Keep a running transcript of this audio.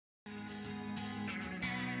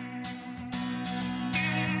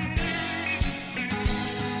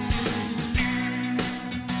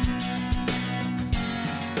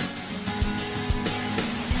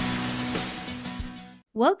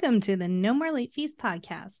Welcome to the No More Late Fees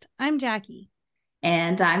podcast. I'm Jackie.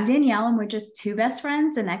 And I'm Danielle, and we're just two best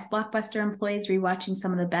friends and ex-Blockbuster employees rewatching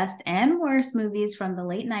some of the best and worst movies from the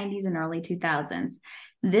late 90s and early 2000s.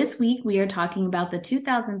 This week, we are talking about the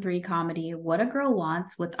 2003 comedy What a Girl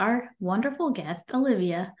Wants with our wonderful guest,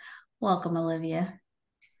 Olivia. Welcome, Olivia.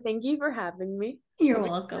 Thank you for having me. You're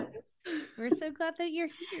welcome. We're so glad that you're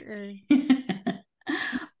here.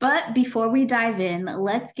 But before we dive in,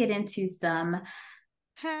 let's get into some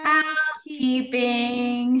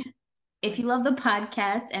housekeeping. If you love the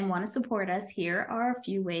podcast and want to support us, here are a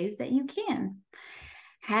few ways that you can.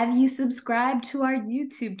 Have you subscribed to our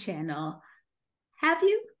YouTube channel? Have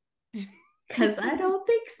you? Because I don't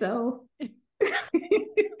think so.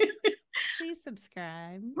 Please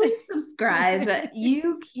subscribe. Please subscribe.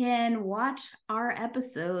 You can watch our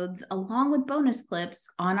episodes along with bonus clips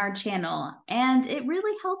on our channel, and it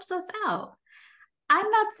really helps us out.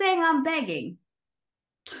 I'm not saying I'm begging.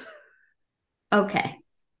 Okay.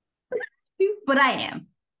 But I am.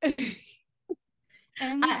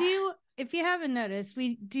 And we do, if you haven't noticed,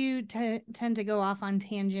 we do tend to go off on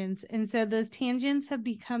tangents. And so those tangents have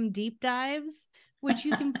become deep dives, which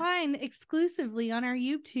you can find exclusively on our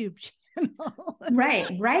YouTube channel.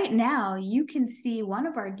 Right now, you can see one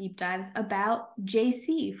of our deep dives about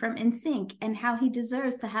JC from NSYNC and how he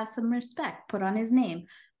deserves to have some respect put on his name.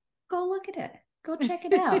 Go look at it. Go check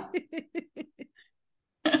it out.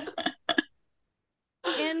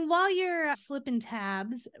 And while you're flipping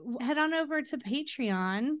tabs, head on over to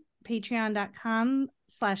Patreon,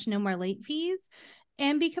 patreon.com/no more late fees,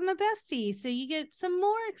 and become a bestie. So you get some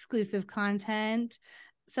more exclusive content,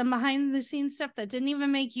 some behind the scenes stuff that didn't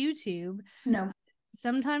even make YouTube. No.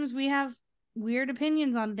 Sometimes we have weird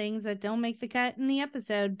opinions on things that don't make the cut in the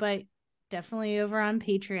episode, but definitely over on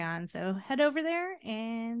Patreon. So head over there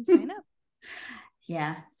and sign up.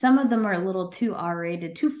 Yeah, some of them are a little too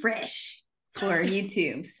R-rated, too fresh for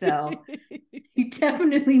YouTube. So you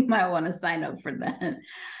definitely might want to sign up for that.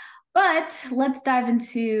 But let's dive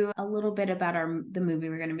into a little bit about the movie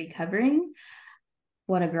we're going to be covering,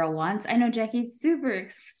 What a Girl Wants. I know Jackie's super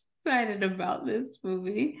excited about this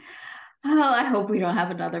movie. Oh, I hope we don't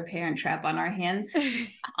have another Parent Trap on our hands.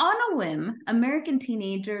 On a whim, American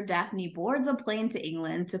teenager Daphne boards a plane to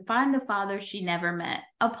England to find the father she never met.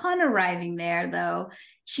 Upon arriving there, though,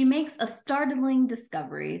 she makes a startling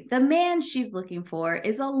discovery. The man she's looking for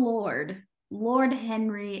is a lord, Lord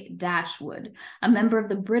Henry Dashwood, a member of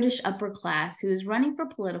the British upper class who is running for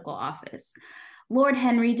political office. Lord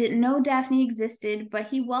Henry didn't know Daphne existed, but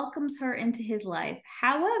he welcomes her into his life.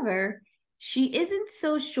 However, she isn't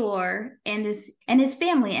so sure, and his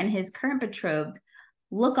family and his current betrothed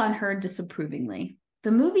look on her disapprovingly.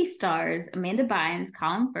 The movie stars Amanda Bynes,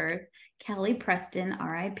 Colin Firth, Kelly Preston,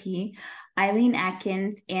 R.I.P., Eileen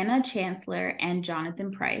Atkins, Anna Chancellor, and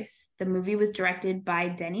Jonathan Pryce. The movie was directed by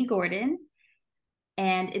Denny Gordon,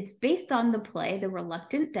 and it's based on the play The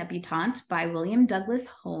Reluctant Debutante by William Douglas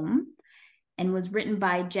Home, and was written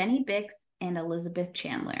by Jenny Bix and Elizabeth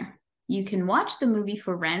Chandler. You can watch the movie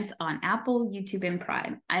for rent on Apple, YouTube, and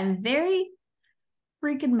Prime. I'm very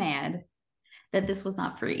freaking mad that this was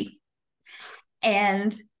not free.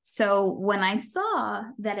 And so when I saw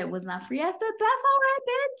that it was not free, I said, that's all right,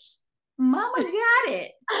 bitch. Mama got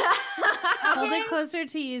it. Hold it closer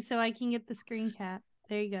to you so I can get the screen cap.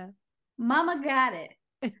 There you go. Mama got it.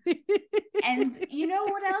 And you know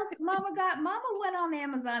what else Mama got? Mama went on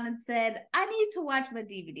Amazon and said, I need to watch my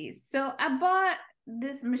DVDs. So I bought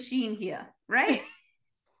this machine here, right?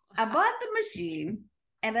 I bought the machine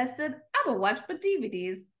and I said, I'm gonna watch my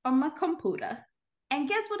DVDs on my computer. And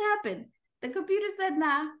guess what happened? The computer said,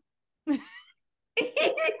 nah. It's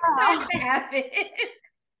not gonna happen.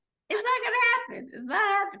 It's not gonna happen. It's not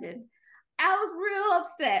happening. I was real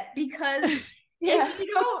upset because if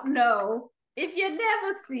you don't know, if you've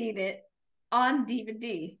never seen it on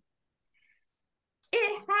DVD,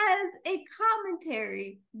 it has a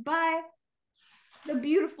commentary by the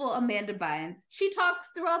beautiful Amanda Bynes. She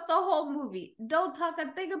talks throughout the whole movie. Don't talk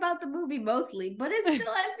a thing about the movie mostly, but it's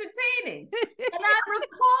still entertaining. And I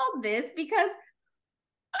recalled this because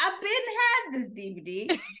I've been had this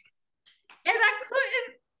DVD and I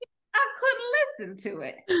couldn't listen to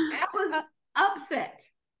it. I was upset.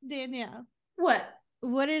 Danielle. What?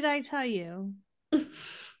 What did I tell you?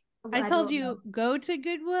 I told you, go to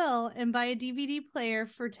Goodwill and buy a DVD player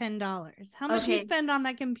for $10. How much do you spend on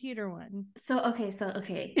that computer one? So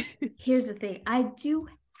okay. Here's the thing. I do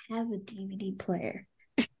have a DVD player.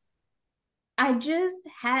 I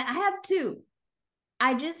have two.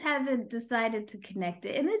 I just haven't decided to connect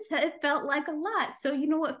it. And it felt like a lot. So you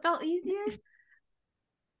know what felt easier?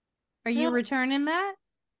 Are you returning that?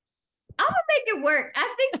 I'm gonna make it work.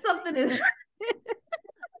 I think something is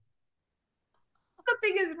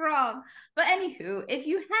something is wrong. But anywho, if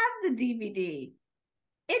you have the DVD,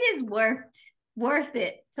 it is worth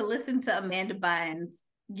it to listen to Amanda Bynes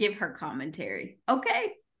give her commentary.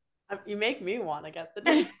 Okay. You make me want to get the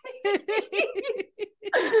DVD.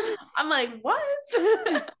 I'm like, what?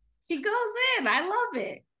 She goes in. I love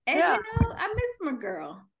it. And Yeah. I miss my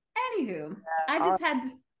girl. Anywho, I just had to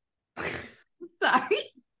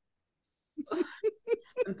sorry.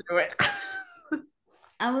 Through it.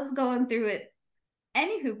 I was going through it.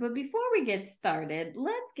 Anywho, but before we get started,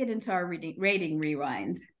 let's get into our rating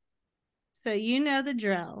rewind. So you know the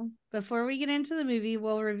drill. Before we get into the movie,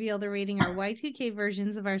 we'll reveal the rating our Y2K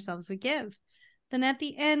versions of ourselves would give. Then at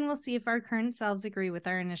the end, we'll see if our current selves agree with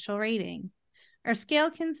our initial rating. Our scale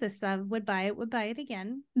consists of would buy it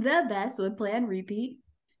again. The best would play and repeat.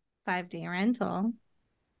 5-day rental.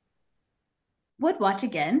 Would watch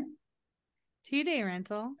again. 2-day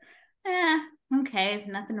rental. Okay,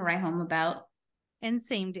 nothing to write home about. And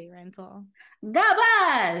same-day rental.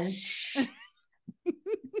 Garbage!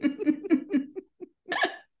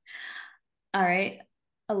 All right,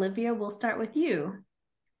 Olivia, we'll start with you.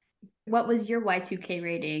 What was your Y2K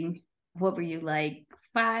rating? What were you like?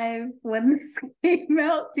 5 when this came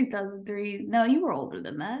out? 2003? No, you were older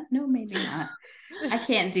than that. No, maybe not. I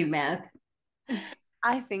can't do math.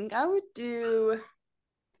 I think I would do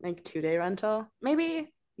like 2-day rental.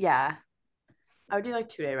 Maybe, yeah. I would do like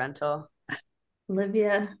 2-day rental.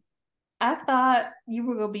 Olivia, I thought you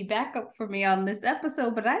were gonna be backup for me on this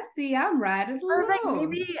episode, but I see I'm riding alone. Like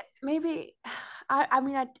maybe. I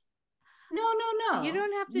mean, No. You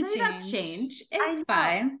don't have to change. Not change. It's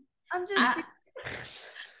fine. I'm just.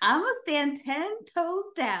 I'm gonna stand 10 toes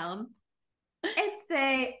down and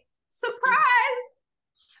say, surprise!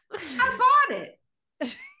 I bought it.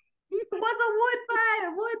 It was a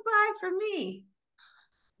would buy for me.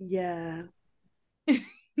 Yeah.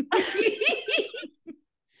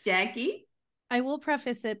 Jackie? I will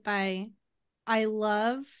preface it by I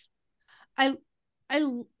love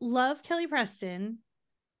Kelly Preston,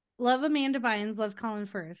 love Amanda Bynes, love Colin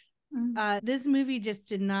Firth. This movie just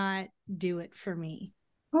did not do it for me.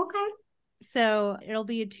 Okay. So it'll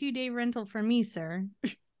be a 2-day rental for me, sir.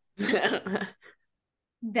 That's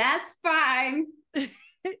fine.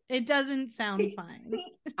 It doesn't sound fine.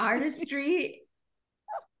 Artistry,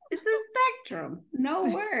 it's a spectrum. No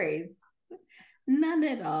worries. None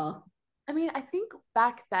at all. I mean, I think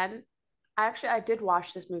back then, I did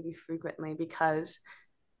watch this movie frequently because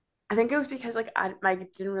I think it was because like I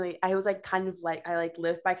was like kind of like I like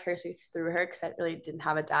lived vicariously through her because I really didn't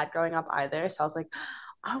have a dad growing up either. So I was like,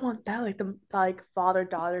 I want that, like the like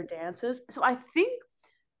father-daughter dances. So I think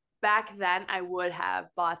back then I would have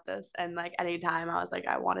bought this, and like anytime I was like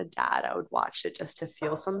I want a dad, I would watch it just to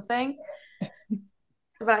feel something.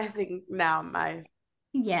 But I think now my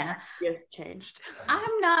has changed.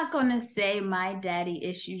 I'm not gonna say my daddy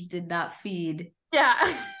issues did not feed. Yeah.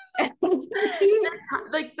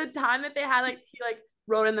 Like the time that they had, like he like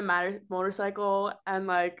rode in the motorcycle and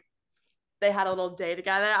like they had a little day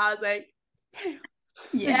together. I was like,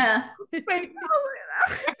 yeah. It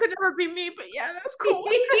could never be me, but yeah, that's cool.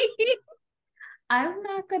 I'm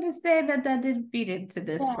not gonna say that didn't feed into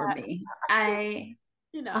this for me. I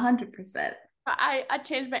 100%. I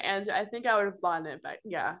changed my answer. I think I would have bought it, but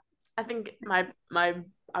yeah, I think I'm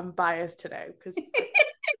biased today because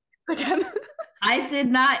again, I did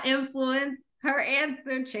not influence her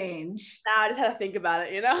answer change. Now I just had to think about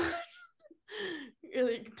it,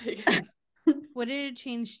 really take it. What did it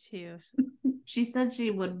change to? She said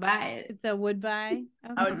she would buy it. It's a would buy.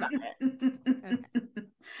 Okay. I would buy it. Okay.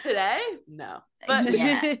 Today? No. But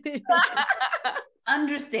yeah.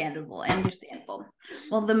 Understandable.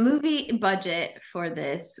 Well, the movie budget for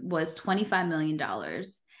this was $25 million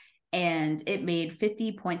and it made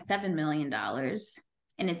 $50.7 million.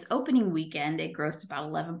 In its opening weekend, it grossed about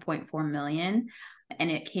 $11.4 million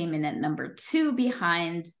and it came in at number 2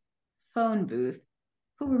 behind Phone Booth.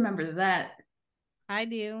 Who remembers that? I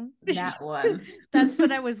do. That one. That's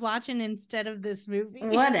what I was watching instead of this movie.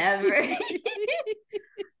 Whatever.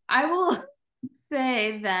 I will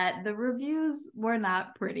say that the reviews were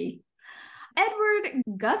not pretty. Edward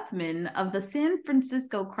Guthman of the San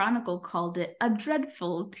Francisco Chronicle called it a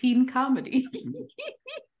dreadful teen comedy.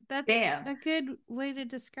 That's Damn. a good way to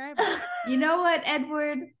describe it. You know what,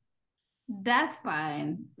 Edward? That's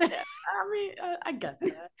fine. Yeah, I mean, I get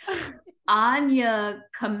that. Anya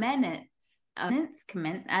Kamenetz,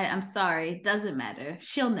 I'm sorry, doesn't matter.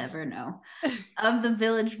 She'll never know. Of the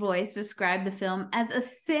Village Voice described the film as a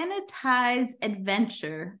sanitized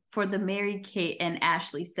adventure for the Mary Kate and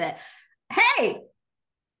Ashley set. Hey,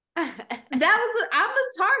 I'm a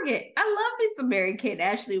target. I love me some Mary-Kate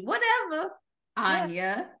Ashley. Whatever.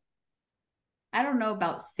 Anya. I don't know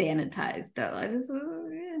about sanitized though. I just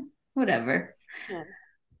whatever. Yeah.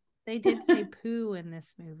 They did say poo in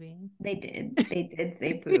this movie. They did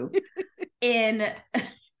say poo. In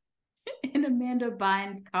Amanda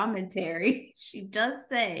Bynes' commentary, she does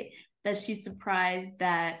say that she's surprised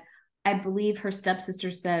that I believe her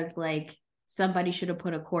stepsister says like somebody should have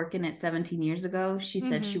put a cork in it 17 years ago. She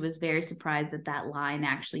said she was very surprised that that line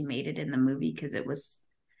actually made it in the movie because it was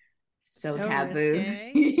so taboo.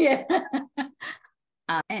 Yeah.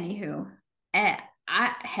 Anywho, I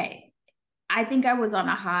think I was on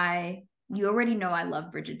a high. You already know I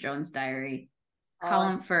love Bridget Jones' Diary.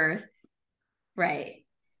 Colin Firth, right?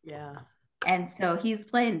 Yeah. And so he's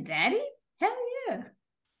playing Daddy. Hell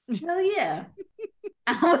yeah!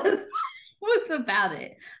 I was about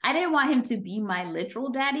it. I didn't want him to be my literal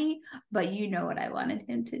daddy, but you know what I wanted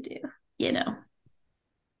him to do. You know.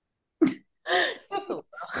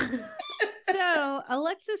 So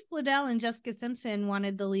Alexis Bledel and Jessica Simpson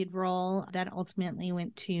wanted the lead role. That ultimately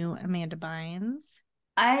went to Amanda Bynes.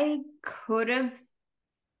 I could have.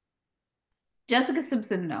 Jessica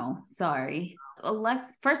Simpson, no. Sorry.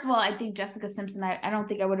 First of all, I think Jessica Simpson, I don't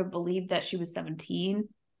think I would have believed that she was 17.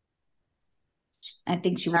 I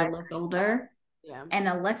think she would have looked older. Yeah. And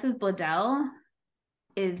Alexis Bledel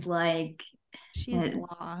is like... She's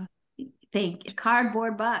blah. Think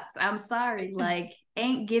cardboard box. I'm sorry, like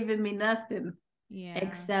ain't giving me nothing. Yeah.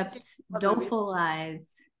 Except doleful eyes.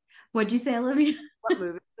 What'd you say, Olivia? What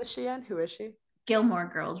movie is she in? Who is she? Gilmore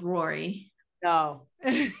Girls, Rory. No.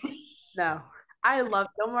 No. I love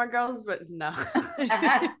Gilmore Girls, but no.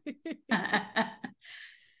 That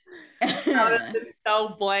is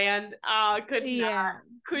so bland. Oh, could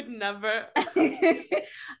never.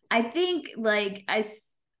 I think like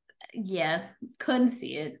couldn't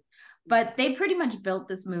see it. But they pretty much built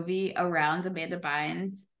this movie around Amanda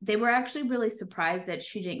Bynes. They were actually really surprised that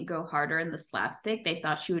she didn't go harder in the slapstick. They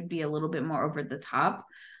thought she would be a little bit more over the top.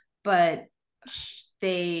 But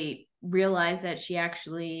they realized that she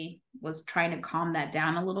actually was trying to calm that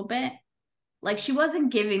down a little bit. Like she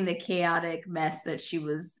wasn't giving the chaotic mess that she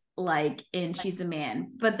was like in She's the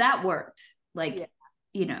Man. But that worked. Like,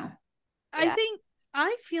 you know.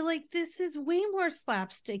 I feel like this is way more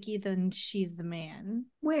slapsticky than She's the Man.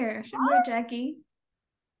 Where, Jackie?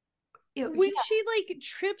 When she like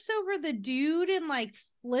trips over the dude and like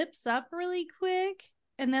flips up really quick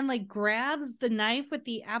and then like grabs the knife with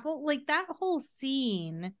the apple, like that whole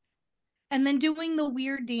scene, and then doing the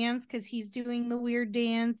weird dance because he's doing the weird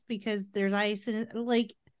dance because there's ice in it,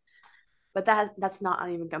 like. But that's not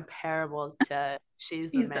even comparable to She's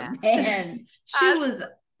the Man. She was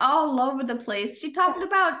all over the place. She talked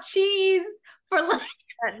about cheese for like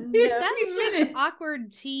that's just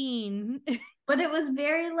awkward teen. But it was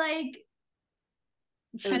very like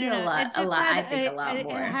I don't know. It just had a lot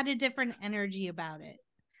more. It had a different energy about it.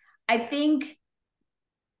 I think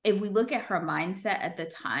if we look at her mindset at the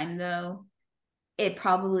time, though, it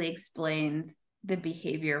probably explains the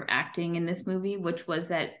behavior of acting in this movie, which was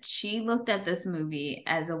that she looked at this movie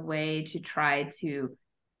as a way to try to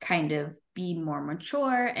kind of be more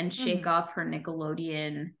mature and shake off her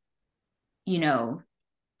Nickelodeon,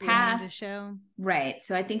 past show. Right.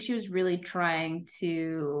 So I think she was really trying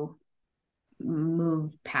to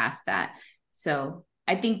move past that. So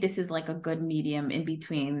I think this is like a good medium in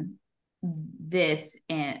between this,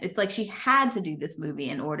 and it's like she had to do this movie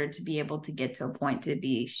in order to be able to get to a point to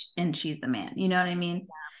be and She's the Man. You know what I mean? Yeah.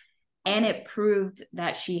 And it proved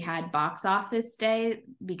that she had box office day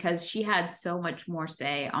because she had so much more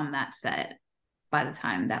say on that set by the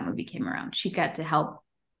time that movie came around. She got to help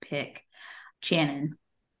pick Channing,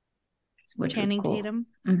 which was cool. Tatum.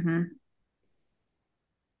 Mm-hmm.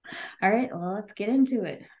 All right, well, let's get into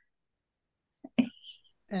it.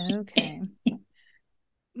 Okay.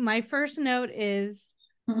 My first note is,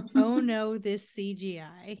 oh no, this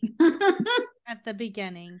CGI at the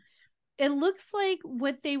beginning. It looks like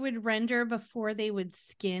what they would render before they would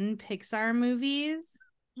skin Pixar movies.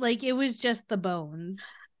 Like it was just the bones.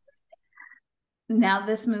 Now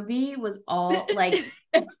this movie was all like,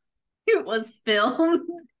 it was filmed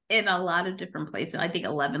in a lot of different places. I think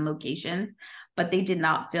 11 locations, but they did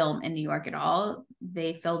not film in New York at all.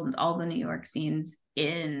 They filmed all the New York scenes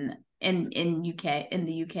in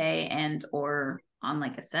the UK and or on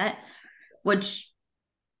like a set, which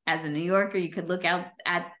as a New Yorker, you could look out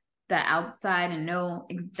at the outside and know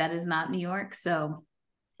that is not New York. So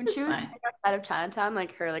when she was outside of Chinatown,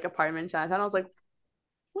 like her like apartment in Chinatown, I was like,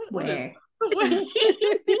 where? I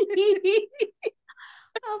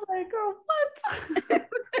was like, girl, what?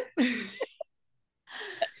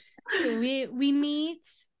 So we meet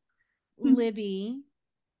Libby.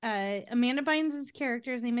 Amanda Bynes'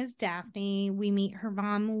 character's name is Daphne. We meet her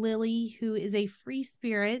mom, Lily, who is a free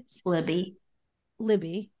spirit. Libby.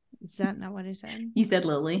 Is that not what I said? You said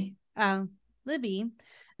Lily. Libby,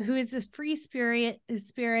 who is a free spirit.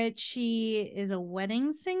 She is a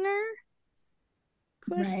wedding singer.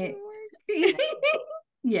 Question mark.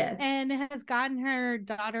 Yes. And has gotten her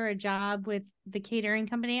daughter a job with the catering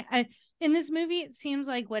company. In this movie, it seems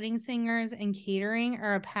like wedding singers and catering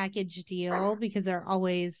are a package deal because they're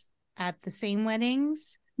always at the same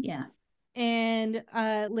weddings. Yeah. And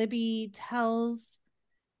Libby tells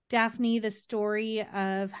Daphne the story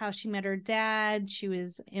of how she met her dad. She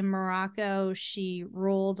was in Morocco. She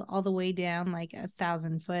rolled all the way down like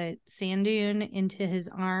 1,000-foot sand dune into his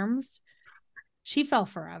arms. She fell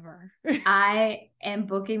forever. I am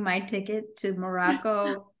booking my ticket to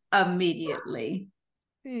Morocco immediately.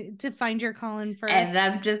 To find your Colin Firth. And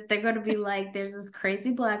they're going to be like, there's this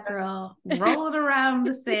crazy black girl rolling around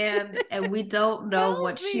the sand and we don't know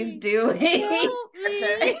what she's doing. Help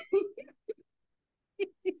me.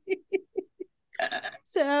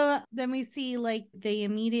 So then we see like they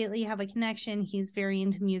immediately have a connection. He's very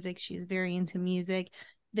into music. She's very into music.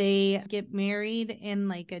 They get married in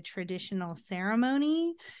like a traditional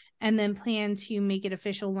ceremony and then plan to make it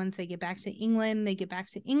official once they get back to England. They get back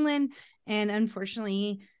to England, and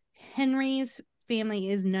unfortunately, Henry's family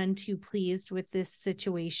is none too pleased with this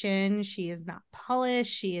situation. She is not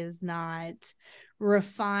polished. She is not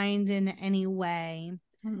refined in any way.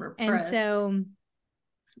 And so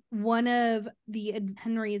one of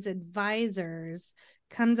Henry's advisors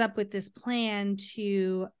comes up with this plan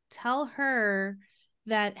to tell her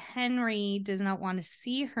that Henry does not want to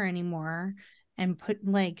see her anymore and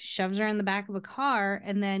shoves her in the back of a car.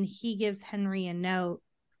 And then he gives Henry a note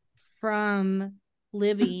from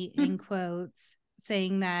Libby in quotes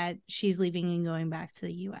saying that she's leaving and going back to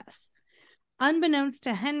the US. Unbeknownst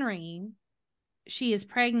to Henry, she is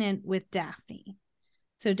pregnant with Daphne.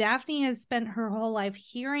 So Daphne has spent her whole life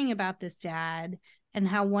hearing about this dad and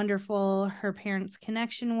how wonderful her parents'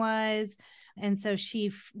 connection was. And so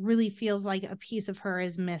she really feels like a piece of her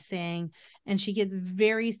is missing. And she gets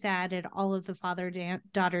very sad at all of the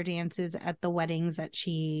father-daughter dances at the weddings that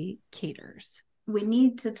she caters. We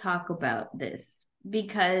need to talk about this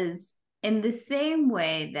because in the same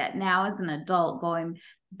way that now as an adult going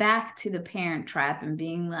back to the Parent Trap and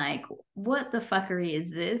being like, what the fuckery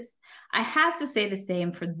is this? I have to say the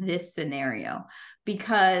same for this scenario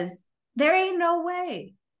because there ain't no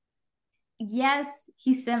way. Yes,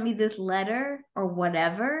 he sent me this letter or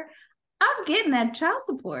whatever. I'm getting that child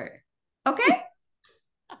support. Okay?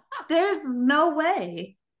 There's no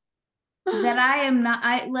way that I am not.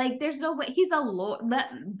 There's no way. He's a lord.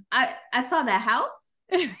 I saw that house.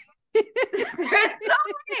 There's no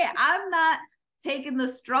way. I'm not taking the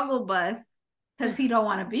struggle bus because he don't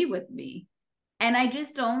want to be with me. And I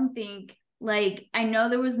just don't think, I know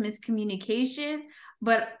there was miscommunication,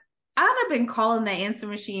 but I'd have been calling the answer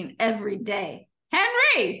machine every day.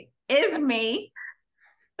 Henry, it's me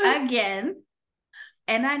again.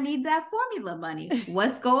 And I need that formula money.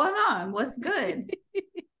 What's going on? What's good?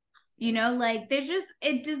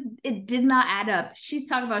 It did not add up. She's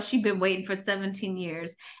talking about she'd been waiting for 17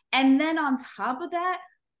 years. And then on top of that,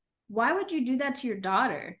 why would you do that to your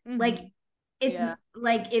daughter? Mm-hmm.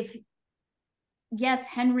 If, yes,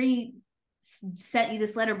 Henry sent you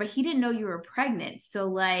this letter, but he didn't know you were pregnant.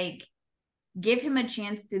 So give him a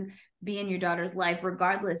chance to be in your daughter's life,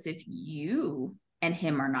 regardless if you and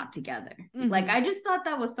him are not together. Mm-hmm. I just thought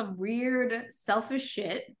that was some weird, selfish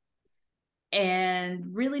shit and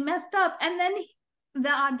really messed up. And then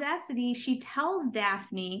the audacity, she tells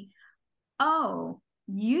Daphne, oh,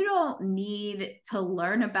 you don't need to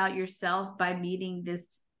learn about yourself by meeting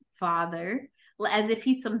this father, as if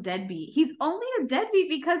he's some deadbeat. He's only a deadbeat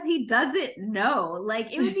because he doesn't know.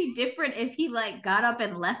 It would be different if he got up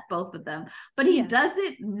and left both of them, but he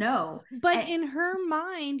doesn't know. But in her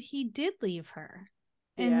mind, he did leave her.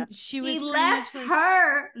 And she was left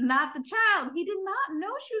her, not the child. He did not know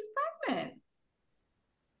she was pregnant.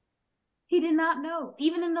 He did not know.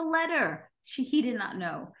 Even in the letter, he did not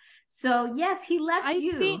know. So yes, he left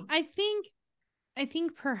you. I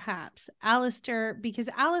think perhaps Alistair, because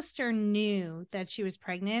Alistair knew that she was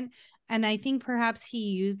pregnant, and I think perhaps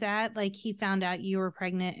he used that, he found out you were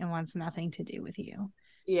pregnant and wants nothing to do with you.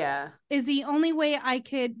 Yeah. Is the only way I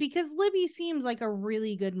could, because Libby seems like a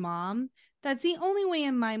really good mom. That's the only way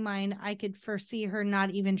in my mind I could foresee her not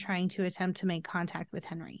even trying to attempt to make contact with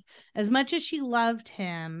Henry. As much as she loved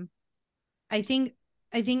him, I think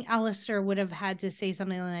Alistair would have had to say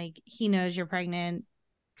something like, he knows you're pregnant.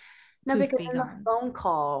 No, because in the phone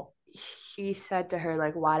call, he said to her,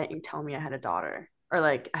 like, why didn't you tell me I had a daughter? Or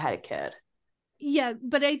like I had a kid. Yeah,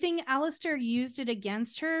 but I think Alistair used it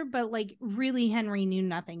against her, but like really Henry knew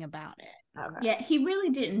nothing about it. Okay. Yeah, he really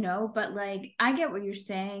didn't know, but like I get what you're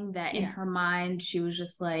saying, that in Yeah. her mind she was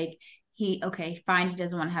just like, okay, fine, he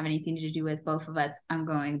doesn't want to have anything to do with both of us. I'm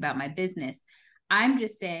going about my business. I'm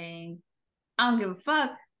just saying, I don't give a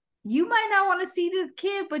fuck. You might not want to see this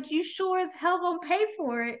kid, but you sure as hell gonna pay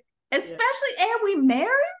for it. Especially, and we married?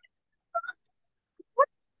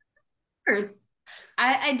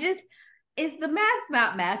 I just, it's the math's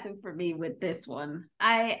not mathing for me with this one.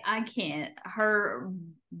 I can't. Her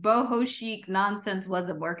boho chic nonsense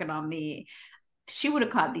wasn't working on me. She would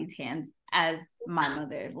have caught these hands as my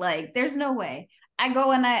mother. Like, there's no way. I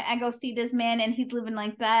go and I go see this man and he's living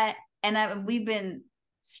like that, and we've been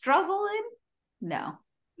struggling. No.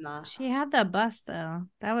 Nah. She had the bus though.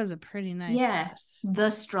 That was a pretty nice bus. The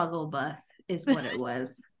struggle bus is what it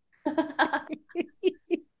was.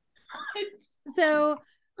 So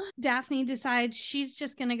Daphne decides she's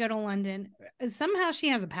just going to go to London. Somehow she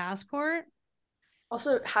has a passport.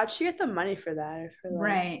 Also, how'd she get the money for that?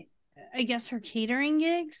 Right. I guess her catering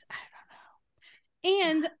gigs. I don't know.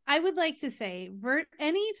 And I would like to say,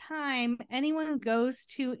 anytime anyone goes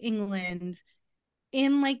to England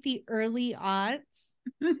in like the early aughts,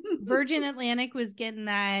 Virgin Atlantic was getting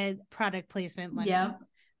that product placement money. Yep.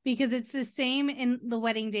 Because it's the same in The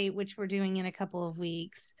Wedding Date, which we're doing in a couple of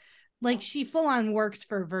weeks. Like, she full on works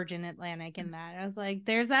for Virgin Atlantic in that. I was like,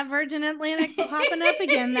 there's that Virgin Atlantic popping up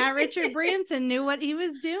again. That Richard Branson knew what he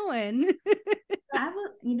was doing.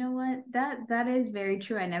 You know what? That is very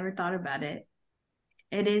true. I never thought about it.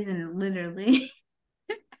 It is in literally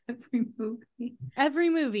every movie. Every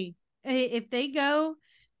movie. If they go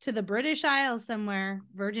to the British Isles somewhere,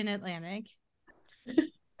 Virgin Atlantic.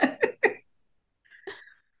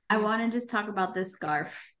 I want to just talk about this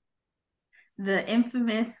scarf. The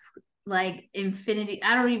infamous, like, infinity.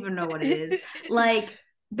 I don't even know what it is. Like,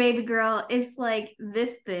 baby girl, it's like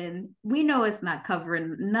this thin. We know it's not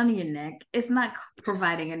covering none of your neck. It's not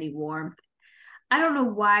providing any warmth. I don't know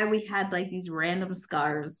why we had like these random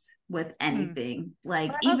scarves with anything,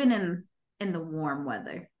 like even in the warm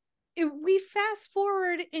weather. We fast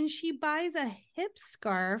forward and she buys a hip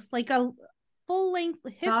scarf, like a full length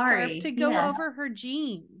hip scarf to go over her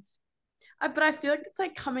jeans. But I feel like it's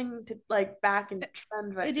like coming to like back in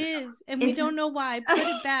trend right now. It is, and we don't know why. Put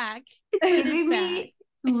it back. It's giving me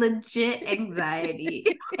legit anxiety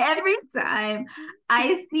every time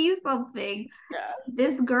I see something.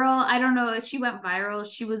 This girl, I don't know if she went viral.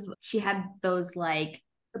 She had those like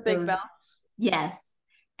the big belts. Yes,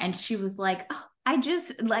 and she was like, oh, I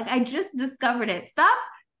just discovered it. Stop,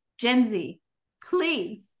 Gen Z,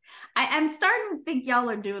 please. I'm starting to think y'all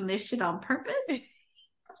are doing this shit on purpose.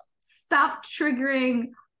 Stop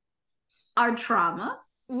triggering our trauma.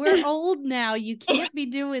 We're old now. You can't be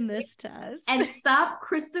doing this to us. And stop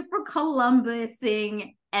Christopher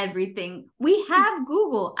Columbusing everything. We have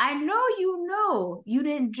Google. I know you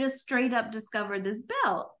didn't just straight up discover this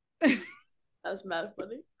belt. That was mad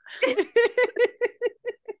funny.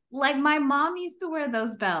 Like, my mom used to wear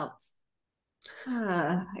those belts.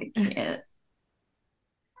 I can't.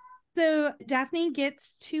 So Daphne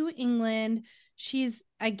gets to England. She's,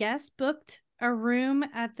 I guess, booked a room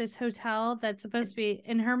at this hotel that's supposed to be,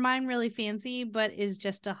 in her mind, really fancy, but is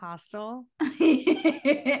just a hostel.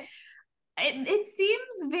 It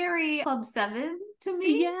seems very Club 7 to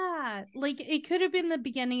me. Yeah, like it could have been the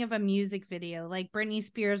beginning of a music video. Like Britney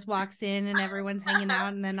Spears walks in and everyone's hanging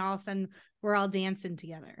out, and then all of a sudden we're all dancing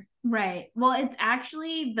together. Right. Well, it's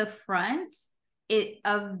actually the front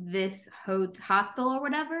of this hostel or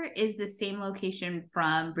whatever is the same location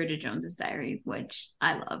from Bridget Jones's Diary, which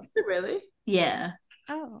I love. Really? Yeah.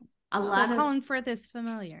 Oh, Colin Firth is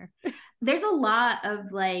familiar. There's a lot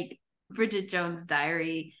of like Bridget Jones'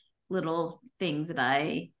 Diary little things that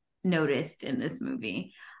I noticed in this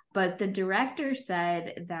movie. But the director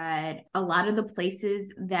said that a lot of the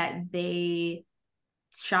places that they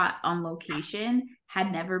shot on location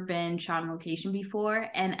had never been shot on location before.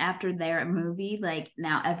 And after their movie, like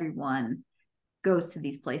now everyone goes to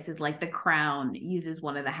these places. Like The Crown uses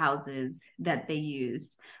one of the houses that they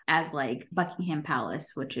used as like Buckingham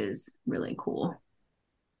Palace, which is really cool.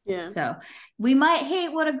 Yeah. So we might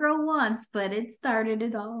hate What a Girl Wants, but it started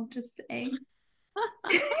it all, just saying.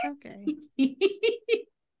 Okay.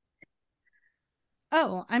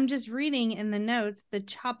 Oh, I'm just reading in the notes, the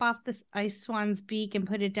chop off this ice swan's beak and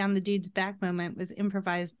put it down the dude's back moment was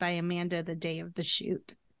improvised by Amanda the day of the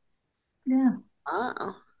shoot. Yeah.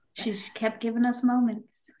 Oh. She kept giving us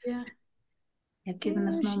moments. Yeah. Have given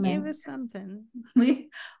us She gave us moments. something.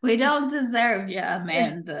 We don't deserve you,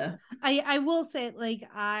 Amanda. I will say,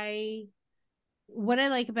 what I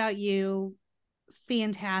like about you,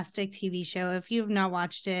 fantastic TV show. If you have not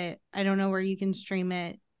watched it, I don't know where you can stream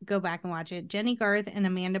it. Go back and watch it. Jenny Garth and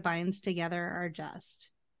Amanda Bynes together are just.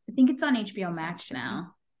 I think it's on HBO Max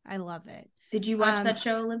now. I love it. Did you watch that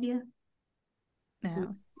show, Olivia?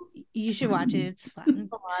 No. You should watch it. It's fun.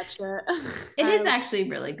 I'll watch it. It is actually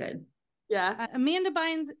really good. Yeah. Amanda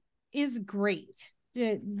Bynes is great.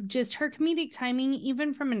 Just her comedic timing,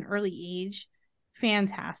 even from an early age,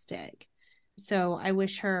 fantastic. So I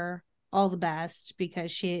wish her all the best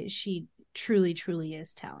because she truly, truly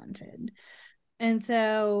is talented. And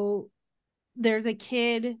so there's a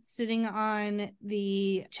kid sitting on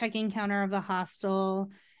the check-in counter of the hostel,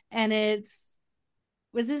 and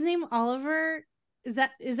was his name Oliver? Is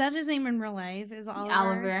that his name in real life? Is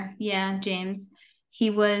Oliver? Yeah, James. He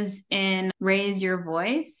was in Raise Your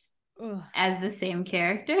Voice as the same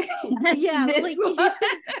character. Yeah, like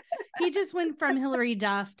he just went from Hilary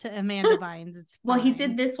Duff to Amanda Bynes. It's fine. Well, he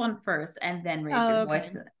did this one first and then Raise Your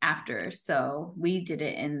Voice after. So we did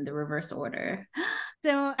it in the reverse order.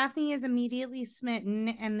 So Daphne is immediately smitten,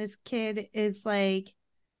 and this kid is like,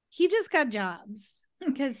 he just got jobs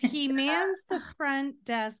because he mans the front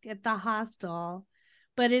desk at the hostel,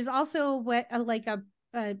 but is also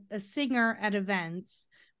a singer at events,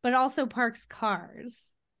 but also parks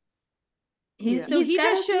cars. So he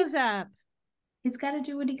just shows up. He's got to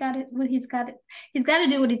do what he's got to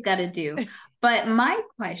do what he's got to do. But my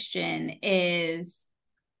question is,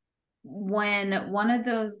 when one of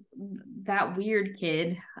that weird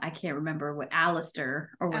kid, I can't remember what, Alistair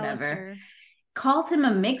or whatever, calls him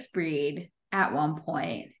a mixed breed at one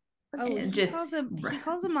point. Oh, he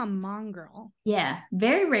calls him a mongrel. Yeah,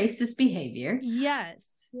 very racist behavior.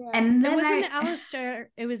 Yes. Yeah. And then it wasn't Alistair,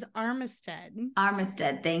 it was Armistead.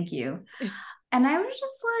 Armistead, thank you. And I was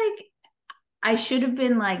just like, I should have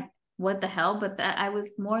been like, what the hell? But I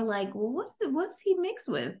was more like, well, what's he mixed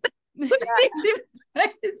with?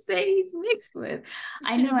 I didn't say he's mixed with.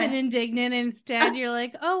 I know. Been indignant. Instead, you're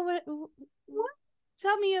like, oh, what?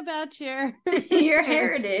 Tell me about your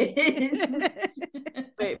heritage.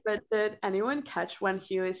 Wait, but did anyone catch when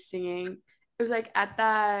he was singing? It was like at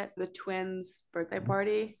the twins' birthday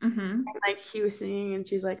party, and like he was singing, and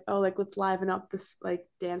she's like, "Oh, like let's liven up this like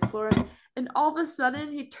dance floor," and all of a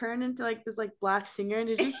sudden he turned into like this like black singer, and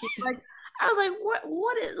did you hear like? I was like,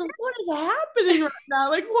 what is happening right now?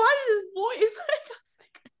 Like, why did his voice?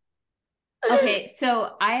 Okay,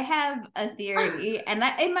 so I have a theory, and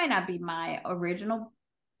it might not be my original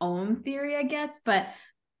own theory, I guess, but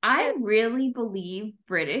I really believe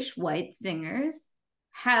British white singers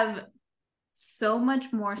have so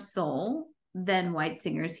much more soul than white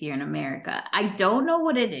singers here in America. I don't know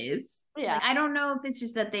what it is. Yeah. Like, I don't know if it's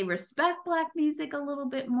just that they respect Black music a little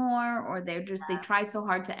bit more, or they try so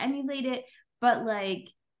hard to emulate it, but like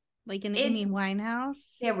an Amy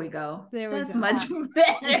Winehouse. There we go. That's much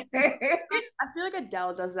better. I feel like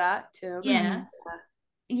Adele does that too. Yeah.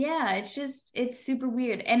 Yeah, it's super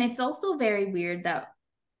weird. And it's also very weird that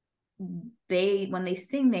when they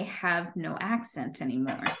sing, they have no accent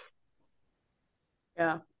anymore.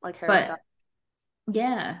 Yeah, like Harry Styles.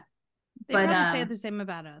 Yeah. They probably say the same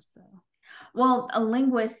about us, though. Well, a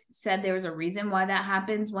linguist said there was a reason why that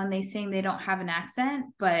happens when they sing, they don't have an accent,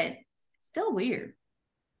 but it's still weird.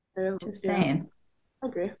 Just saying. I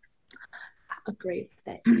agree with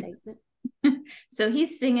that statement. So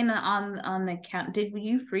he's singing on the count. Did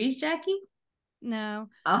you freeze, Jackie? No.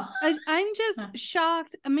 Oh. I'm just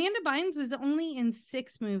shocked. Amanda Bynes was only in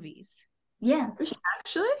 6 movies. Yeah.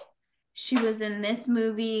 Actually? She was in this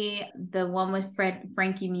movie, the one with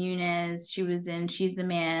Frankie Muniz. She was in She's the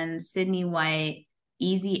Man, Sydney White,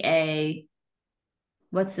 Easy A.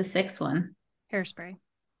 What's the 6th one? Hairspray.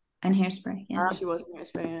 And Hairspray, yeah. She was in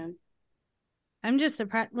Hairspray. I'm just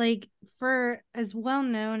surprised, like, for as well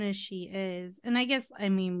known as she is, and I guess, I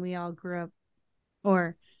mean, we all grew up,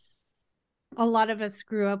 or a lot of us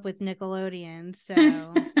grew up with Nickelodeon,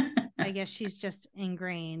 so I guess she's just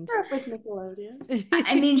ingrained. Grew up with Nickelodeon.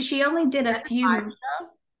 I mean, she only did a few.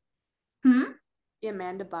 The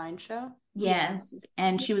Amanda Bynes Show? Yes,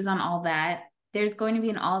 and she was on All That. There's going to be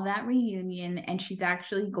an All That reunion, and she's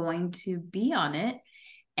actually going to be on it.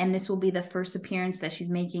 And this will be the first appearance that she's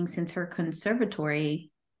making since her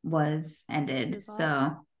conservatory was ended.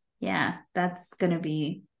 So, yeah, that's going to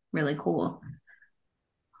be really cool.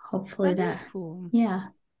 Hopefully that is cool. Yeah.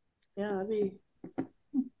 Yeah, that'd be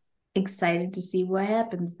excited to see what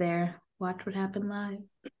happens there. Watch what happened live.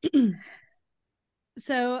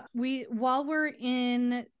 So while we're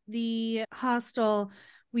in the hostel,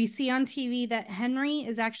 we see on TV that Henry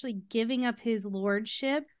is actually giving up his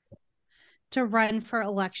lordship to run for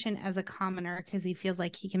election as a commoner because he feels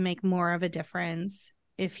like he can make more of a difference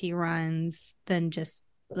if he runs than just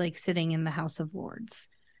like sitting in the House of Lords.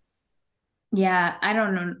 Yeah, I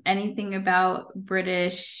don't know anything about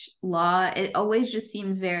British law. It always just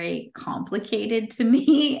seems very complicated to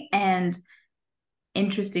me, and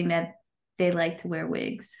interesting that they like to wear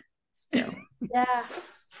wigs still. Yeah.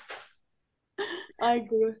 I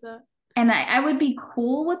agree with that. And I would be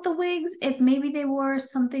cool with the wigs if maybe they wore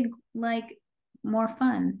something like more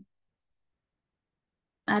fun.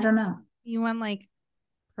 I don't know. You want like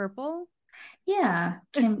purple? Yeah.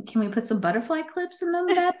 Can we put some butterfly clips in them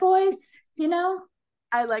bad boys? You know?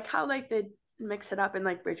 I like how like they mix it up in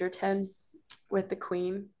like Bridgerton with the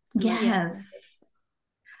Queen. Yes.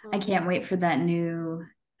 I can't wait for that new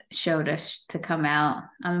show to come out.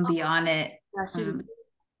 I'm gonna be on it. Yeah, season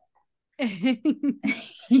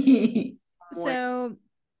So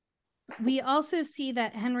we also see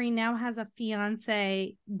that Henry now has a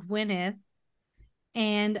fiance, Gwyneth,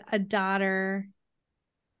 and a daughter.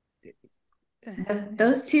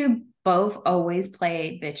 Those two both always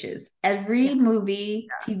play bitches. Every movie,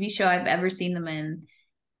 TV show I've ever seen them in,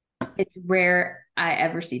 it's rare I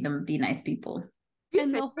ever see them be nice people.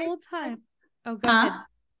 And the whole time. Oh, go ahead.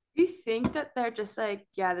 Do you think that they're just like,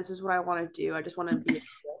 yeah, this is what I want to do. I just want to be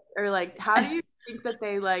or like, how do you think that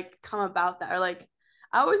they like come about that? Or like,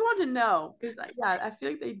 I always wanted to know because yeah, I feel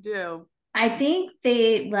like they do. I think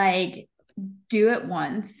they like do it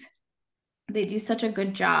once. They do such a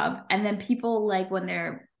good job. And then people like when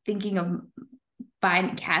they're thinking of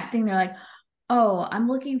buying casting, they're like, oh, I'm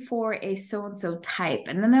looking for a so-and-so type.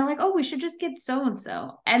 And then they're like, oh, we should just get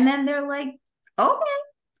so-and-so. And then they're like, okay.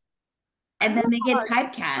 And then they get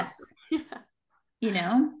typecast, you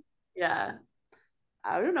know? Yeah.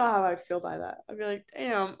 I don't know how I'd feel by that. I'd be like,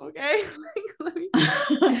 damn, okay. Like, let me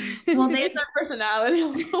well, they their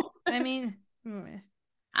personality. I mean,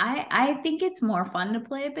 I think it's more fun to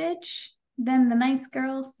play a bitch than the nice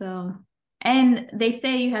girl. So, and they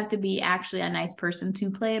say you have to be actually a nice person to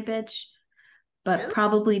play a bitch, but really?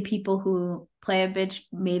 Probably people who play a bitch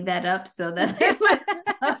made that up so that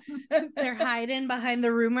they're hiding behind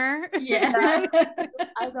the rumor. Yeah.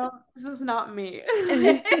 This is not me.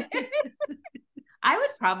 I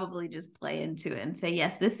would probably just play into it and say,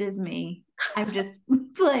 yes, this is me. I'm just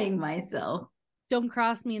playing myself. Don't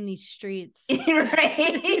cross me in these streets.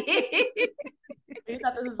 Right. You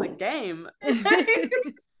thought this was a game.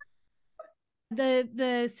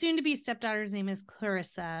 The soon-to-be stepdaughter's name is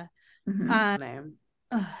Clarissa. Name.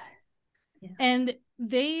 And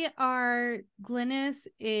Glynis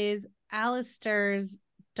is Alistair's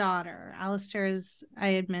daughter. Alistair's, I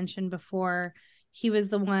had mentioned before, he was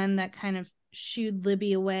the one that kind of shooed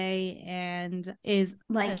Libby away and is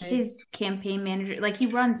like his campaign manager. Like he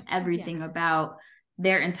runs everything about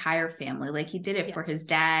their entire family. Like he did it for his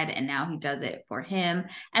dad and now he does it for him.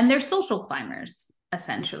 And they're social climbers,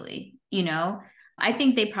 essentially, you know? I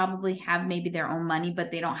think they probably have maybe their own money,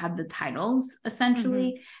 but they don't have the titles,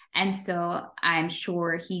 essentially. And so I'm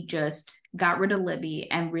sure he just got rid of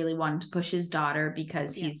Libby and really wanted to push his daughter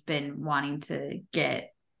because he's been wanting to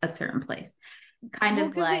get a certain place. Kind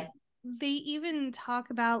of like... They even talk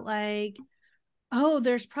about like, oh,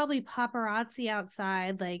 there's probably paparazzi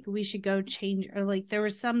outside. Like we should go change, or like there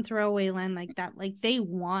was some throwaway line like that. Like they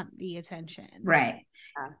want the attention. Right.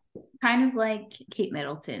 Kind of like Kate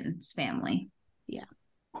Middleton's family. Yeah.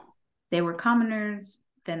 They were commoners.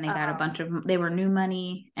 Then they got they were new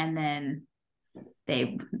money. And then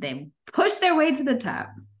they pushed their way to the top.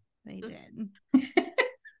 They did.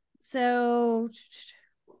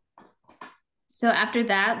 So after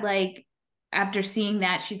that, like, after seeing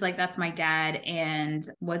that, she's like, that's my dad. And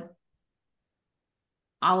what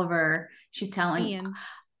Oliver, she's telling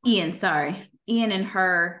Ian and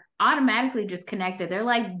her automatically just connected. They're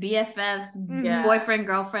like BFFs, boyfriend,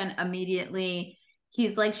 girlfriend immediately.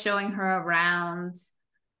 He's like showing her around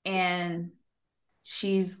and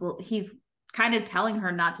he's kind of telling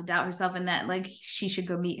her not to doubt herself and that like she should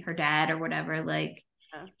go meet her dad or whatever. Like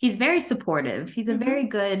he's very supportive. He's a very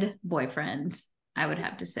good boyfriend, I would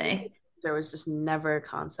have to say. There was just never a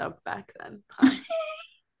concept back then. Huh?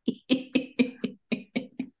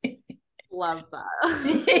 Love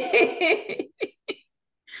that.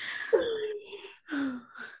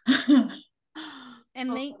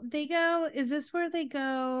 And they go, is this where they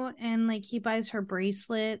go and like he buys her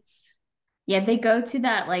bracelets? Yeah, they go to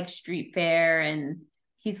that like street fair and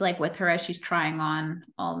he's like with her as she's trying on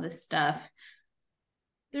all this stuff.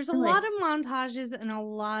 There's a lot of montages and a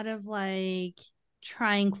lot of like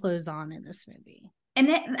trying clothes on in this movie.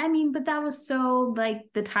 And I mean, but that was so like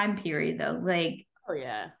the time period though. Like, oh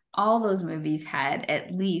yeah, all those movies had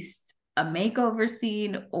at least a makeover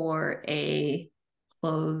scene or a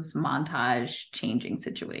clothes montage changing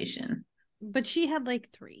situation. But she had like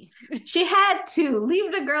 3. She had to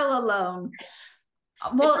leave the girl alone.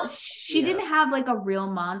 Well, she didn't have like a real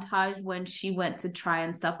montage when she went to try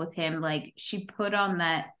and stuff with him. Like she put on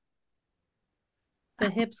the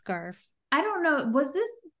hip scarf. I don't know. Was this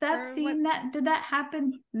that Or scene that did that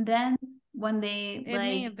happen then when they it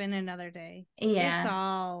may have been another day. Yeah.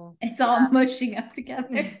 It's all mushing up together.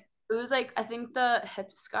 It was like, I think the hip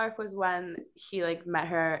scarf was when he like met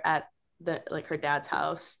her at the like her dad's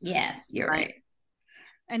house. Yes, you're right.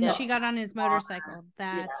 And she got on his motorcycle.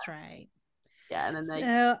 That's right. Yeah, and then like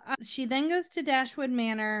so she then goes to Dashwood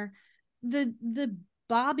Manor. The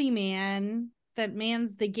Bobby man that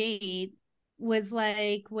mans the gate was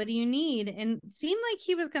like, "What do you need?" And it seemed like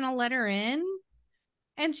he was gonna let her in,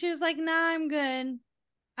 and she was like, "Nah, I'm good.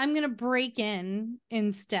 I'm gonna break in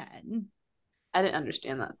instead." I didn't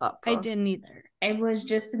understand that thought process. I didn't either. It was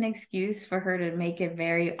just an excuse for her to make a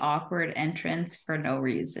very awkward entrance for no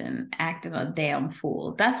reason, acting a damn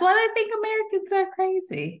fool. That's why I think Americans are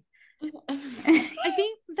crazy. I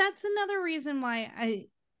think that's another reason why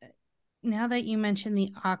now that you mentioned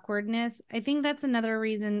the awkwardness, I think that's another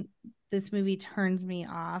reason this movie turns me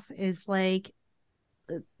off is like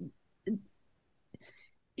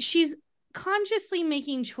she's consciously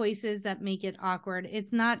making choices that make it awkward.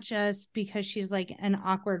 It's not just because she's like an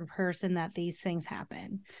awkward person that these things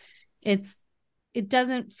happen. It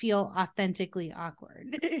doesn't feel authentically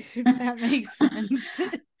awkward, if that makes sense.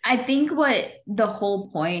 I think what the whole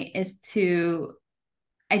point is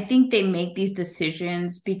I think they make these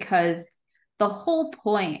decisions because the whole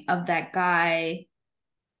point of that guy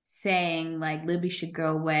saying like Libby should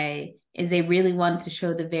go away is they really want to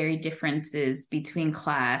show the very differences between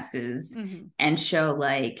classes and show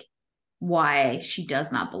like why she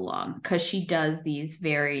does not belong, because she does these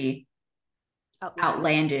very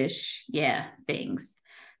outlandish things.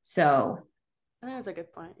 So I think that's a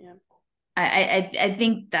good point. Yeah, I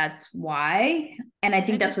think that's why, and I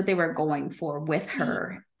think that's what they were going for with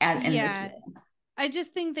her in this role. I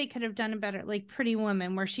just think they could have done it better, like Pretty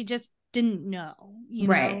Woman, where she just didn't know, you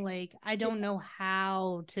know, like I don't know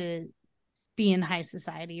how to be in high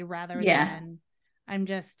society, rather than I'm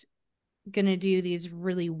just gonna do these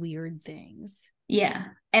really weird things. Yeah,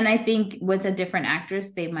 and I think with a different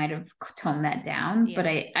actress they might have toned that down, but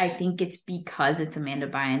I think it's because it's Amanda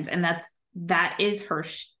Bynes, and that is her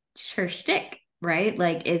shtick, right?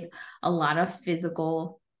 Like, is a lot of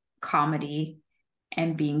physical comedy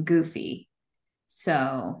and being goofy.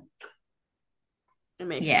 So it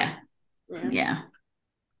makes sense. Yeah.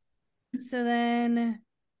 So then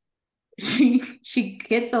she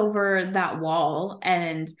gets over that wall,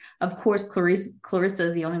 and of course Clarissa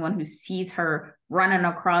is the only one who sees her running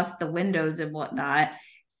across the windows and whatnot.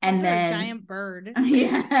 And then a giant bird.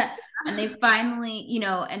 And they finally, you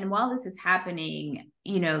know, and while this is happening,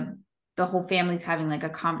 you know, the whole family's having like a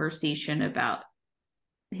conversation about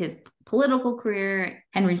his political career,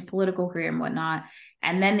 Henry's political career and whatnot.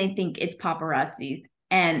 And then they think it's paparazzi,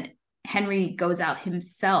 and Henry goes out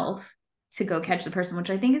himself to go catch the person, which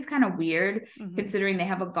I think is kind of weird considering they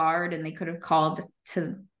have a guard and they could have called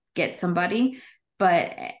to get somebody.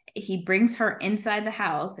 But he brings her inside the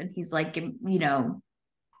house and he's like, you know,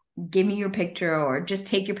 give me your picture or just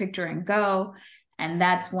take your picture and go. And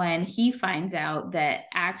that's when he finds out that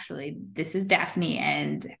actually this is Daphne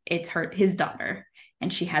and it's his daughter,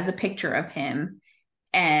 and she has a picture of him,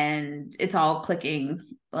 and it's all clicking,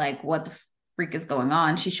 like what the freak is going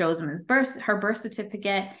on. She shows him her birth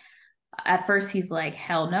certificate. At first he's like,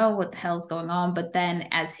 hell no, what the hell's going on? But then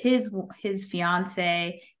as his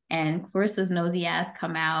fiance and Clarissa's nosy ass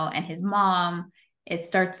come out and his mom, it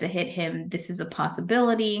starts to hit him, this is a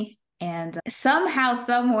possibility. And somehow,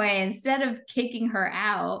 some way, instead of kicking her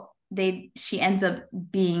out, she ends up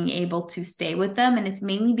being able to stay with them. And it's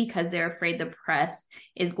mainly because they're afraid the press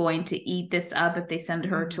is going to eat this up if they send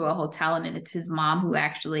her to a hotel. And it's his mom who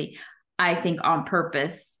actually, I think on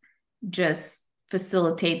purpose, just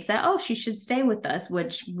facilitates that, oh, she should stay with us,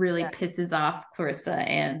 which really pisses off Clarissa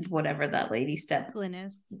and whatever that lady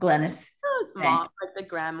Glennis. Mom, like the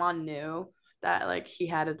grandma knew that like he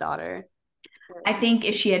had a daughter. I think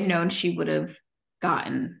if she had known, she would have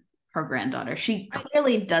gotten her granddaughter. She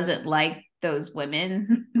clearly doesn't like those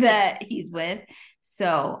women that he's with.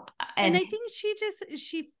 So, and I think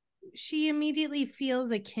she immediately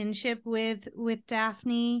feels a kinship with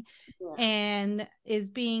Daphne and is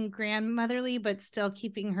being grandmotherly, but still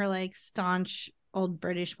keeping her like staunch old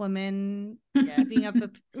British woman Yeah. keeping up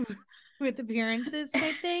with appearances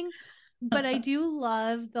type thing. But I do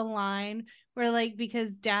love the line where, like,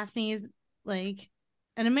 because Daphne's like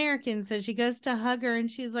an American, so she goes to hug her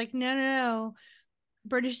and she's like, no,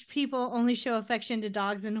 British people only show affection to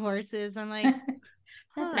dogs and horses. I'm like,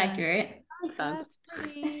 That's accurate. That makes sense. That's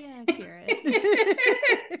pretty accurate.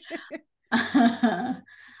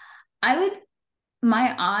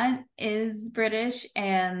 My aunt is British,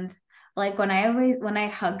 and like when I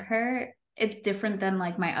hug her, it's different than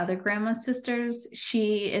like my other grandma sisters.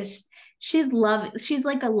 She's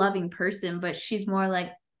like a loving person, but she's more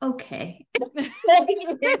like, okay.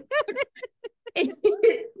 It's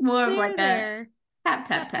more of like a tap,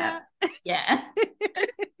 tap, tap. Yeah.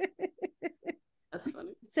 That's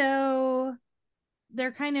funny. So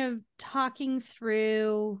they're kind of talking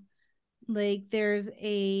through, like, there's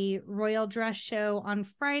a royal dress show on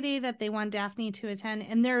Friday that they want Daphne to attend,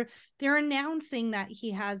 and they're announcing that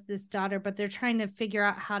he has this daughter, but they're trying to figure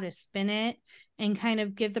out how to spin it and kind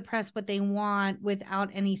of give the press what they want without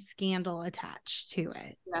any scandal attached to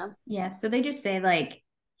it. Yeah. So they just say like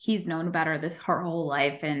he's known about her whole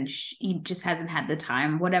life, and he just hasn't had the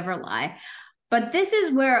time, whatever lie. But this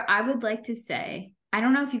is where I would like to say, I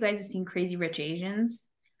don't know if you guys have seen Crazy Rich Asians,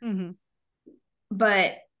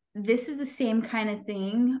 but this is the same kind of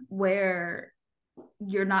thing where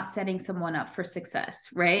you're not setting someone up for success,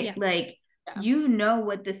 right? Yeah. Like, you know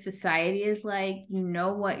what this society is like, you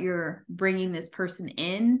know what you're bringing this person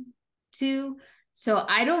in to. So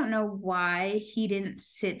I don't know why he didn't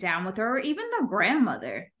sit down with her, or even the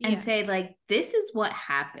grandmother, and say like, this is what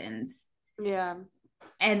happens. Yeah.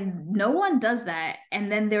 And no one does that.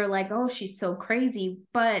 And then they're like, oh, she's so crazy.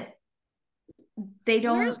 But they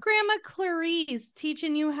don't. Where's Grandma Clarice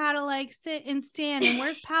teaching you how to like sit and stand? And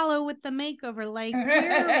where's Paolo with the makeover? Like,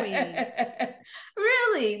 where are we?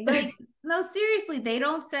 Really? Like, no, seriously, they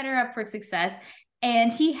don't set her up for success.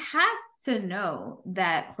 And he has to know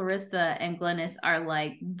that Clarissa and Glennis are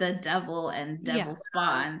like the devil and devil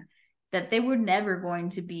spawn, that they were never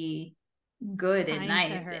going to be good and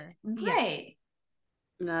nice. Right.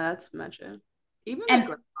 No, that's macho. Even the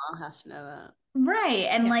grandma has to know that. Right.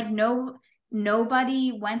 And like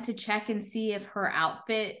nobody went to check and see if her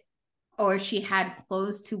outfit or she had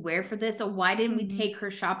clothes to wear for this. So why didn't we take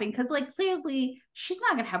her shopping? Because like clearly she's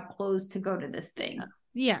not gonna have clothes to go to this thing.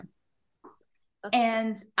 Yeah.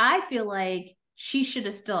 And I feel like she should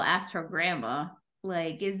have still asked her grandma,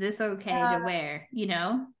 like, is this okay to wear? You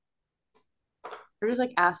know? Or just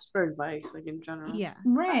like asked for advice, like in general. Yeah.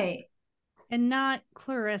 Right. And not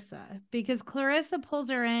Clarissa, because Clarissa pulls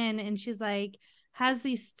her in and she's like, has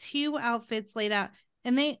these two outfits laid out,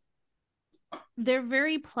 and they're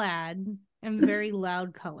very plaid and very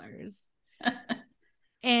loud colors.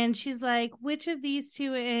 And she's like, which of these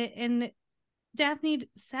two? And Daphne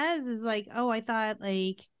says is like, oh, I thought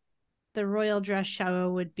like the royal dress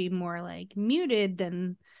show would be more like muted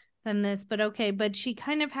than this, but okay. But she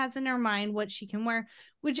kind of has in her mind what she can wear,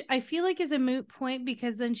 which I feel like is a moot point,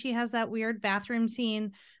 because then she has that weird bathroom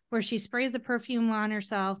scene where she sprays the perfume on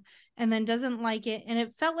herself and then doesn't like it. And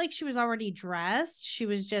it felt like she was already dressed. She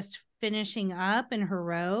was just finishing up in her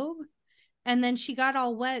robe. And then she got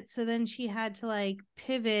all wet. So then she had to like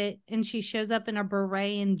pivot, and she shows up in a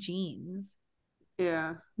beret and jeans.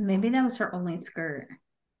 Yeah. Maybe that was her only skirt.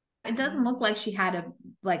 It doesn't look like she had a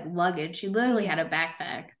like luggage. She literally had a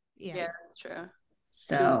backpack. Yeah, that's true.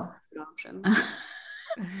 So options.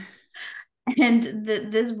 And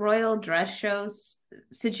this royal dress show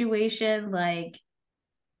situation, like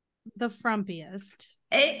the frumpiest.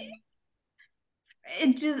 It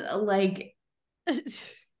just like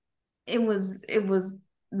it was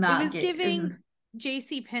not. It was giving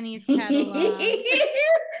J.C. Penney's catalog.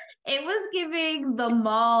 It was giving the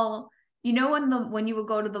mall. You know when you would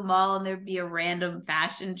go to the mall and there'd be a random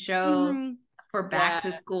fashion show for back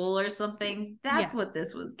to school or something? That's what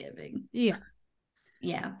this was giving. Yeah.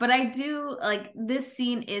 Yeah. But I do like this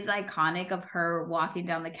scene is iconic of her walking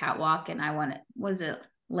down the catwalk, and was it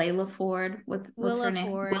Layla Ford? What's her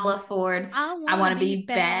name? Willa Ford. I want to be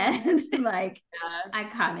bad. Like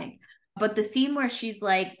iconic. But the scene where she's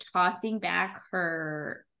like tossing back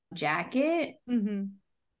her jacket,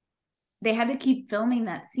 they had to keep filming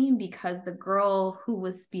that scene because the girl who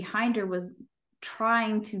was behind her was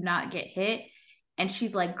trying to not get hit. And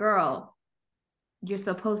she's like, girl, you're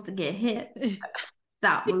supposed to get hit.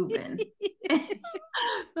 Stop moving.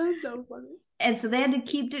 That's so funny. And so they had to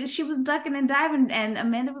keep she was ducking and diving, and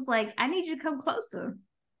Amanda was like, I need you to come closer.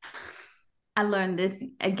 I learned this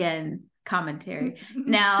again, commentary.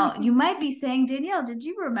 Now, you might be saying, Danielle, did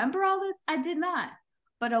you remember all this? I did not.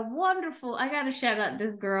 but a wonderful, I gotta shout out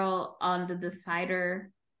this girl on the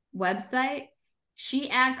Decider website. She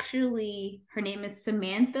actually, her name is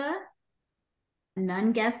Samantha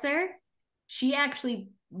Nungesser. She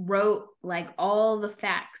actually wrote like all the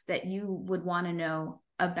facts that you would want to know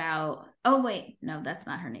about. Oh wait, no, that's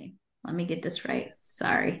not her name. Let me get this right.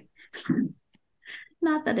 Sorry.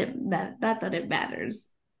 Not that it matters.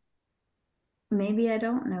 Maybe I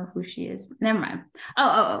don't know who she is. Never mind.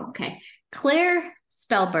 Okay. Claire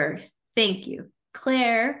Spellberg. Thank you.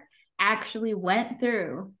 Claire actually went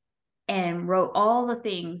through and wrote all the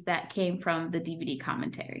things that came from the DVD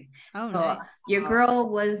commentary. Oh, so nice. Your girl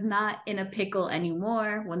was not in a pickle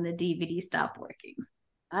anymore when the DVD stopped working.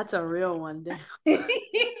 That's a real one.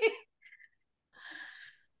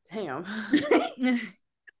 Damn.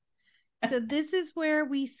 So this is where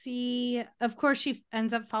we see, of course, she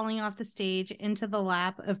ends up falling off the stage into the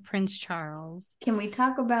lap of Prince Charles. Can we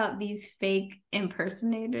talk about these fake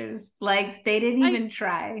impersonators? Like, they didn't even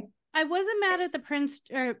try. I wasn't mad at the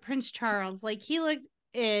Prince Charles. Like, he looked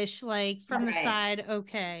ish, like from the side.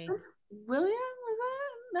 Okay. William,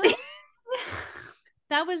 was that? No.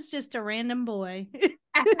 That was just a random boy.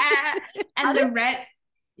 And the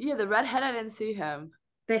redhead, I didn't see him.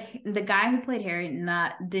 The guy who played Harry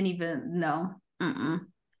didn't even know.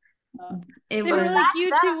 They were like, you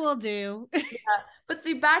two will do. Yeah. But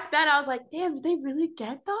see, back then I was like, damn, did they really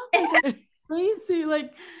get that? Like, crazy.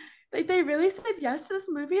 Like they really said yes to this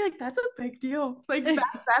movie. Like, that's a big deal. Like, back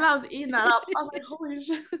then I was eating that up. I was like, holy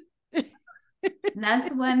shit.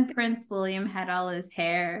 That's when Prince William had all his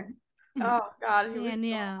hair. Oh God,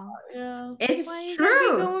 yeah. It's Why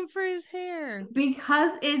true. Going for his hair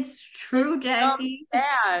because it's true, Jackie.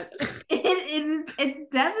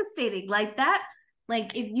 It's devastating. Like that.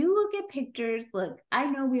 Like, if you look at pictures, look, I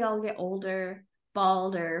know we all get older,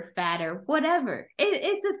 balder, fatter, whatever.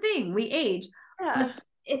 It's a thing. We age. Yeah.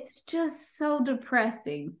 It's just so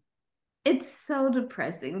depressing. It's so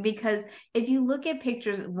depressing because if you look at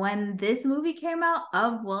pictures when this movie came out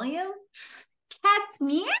of William, cat's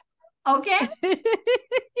meow. Okay.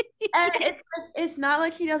 And it's not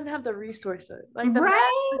like he doesn't have the resources. Like, the man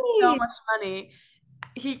right. has so much money.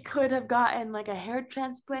 He could have gotten like a hair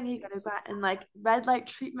transplant. He could have gotten like red light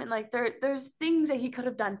treatment. Like, there's things that he could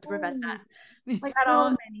have done to prevent that. Like,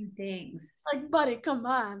 so many things. Like, buddy, come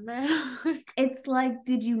on, man. It's like,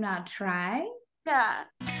 did you not try? Yeah.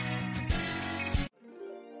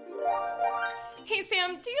 Hey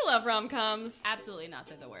Sam, do you love rom-coms? Absolutely not.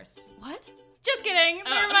 They're the worst. What? Just kidding.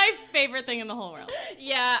 They're my favorite thing in the whole world.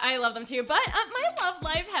 Yeah, I love them too, but my love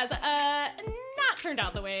life has not turned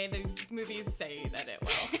out the way these movies say that it will.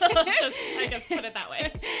 Just, I guess, put it that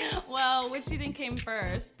way. Well, which do you think came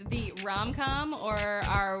first? The rom-com or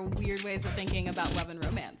our weird ways of thinking about love and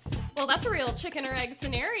romance? Well, that's a real chicken or egg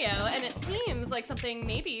scenario, and it seems like something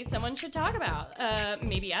maybe someone should talk about.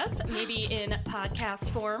 Maybe us, maybe in podcast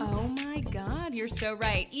form. Oh my God, you're so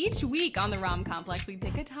right. Each week on the Rom Complex, we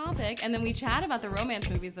pick a topic and then we chat about the romance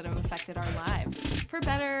movies that have affected our lives, for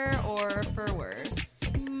better or for worse.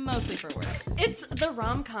 Mostly for worse. It's the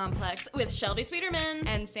Rom Complex with Shelby Sweeterman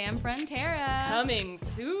and Sam Frontera. Coming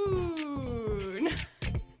soon.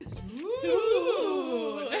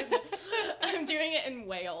 I'm doing it in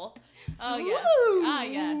whale. Oh yes. Ah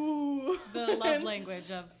yes. The love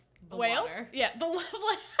language of the whales? Water. Yeah, the love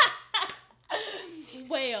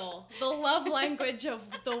whale. The love language of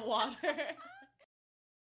the water.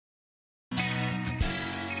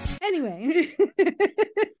 Anyway.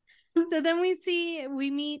 So then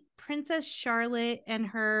we meet Princess Charlotte and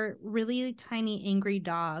her really tiny angry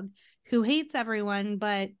dog who hates everyone,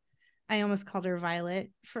 but I almost called her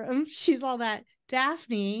Violet from She's All That.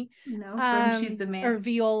 Daphne. No, from She's the Man. Or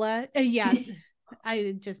Viola. Yeah,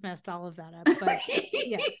 I just messed all of that up. But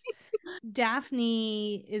yes.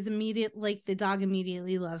 Daphne is the dog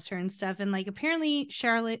immediately loves her and stuff. And like, apparently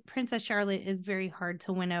Princess Charlotte is very hard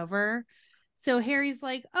to win over. So Harry's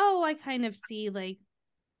like, oh, I kind of see like,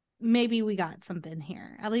 maybe we got something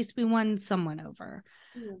here. At least we won someone over.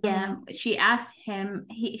 Yeah, she asked him.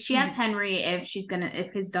 She asked Henry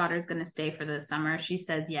if his daughter's gonna stay for the summer. She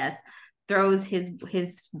says yes. Throws his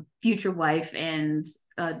future wife and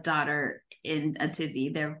daughter in a tizzy.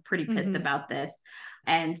 They're pretty pissed about this,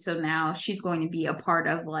 and so now she's going to be a part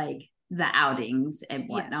of like the outings and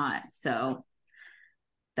whatnot. Yes. So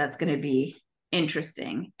that's going to be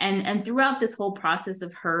interesting. And throughout this whole process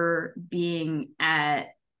of her being at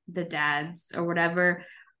the dad's or whatever,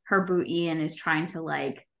 her boo Ian is trying to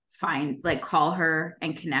like call her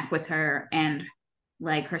and connect with her, and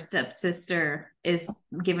like her stepsister is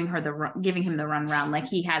giving him the runaround. Like,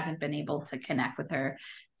 he hasn't been able to connect with her,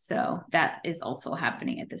 so that is also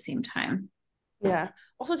happening at the same time. Yeah.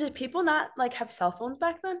 Also, did people not like have cell phones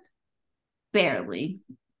back then? Barely.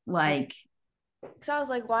 Like, Because I was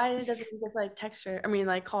like, why doesn't he just like text her? I mean,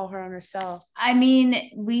 like call her on her cell. I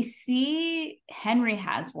mean, we see Henry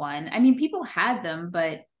has one. I mean, people had them,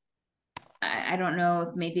 but I don't know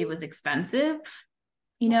if maybe it was expensive,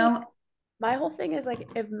 you know? Also, my whole thing is like,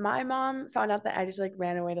 if my mom found out that I just like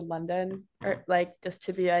ran away to London or like just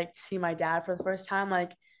to be like see my dad for the first time,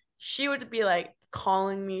 like she would be like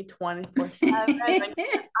calling me 24/7. Like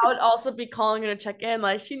I would also be calling her to check in.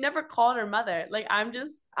 Like she never called her mother. Like I'm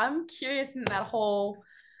curious in that whole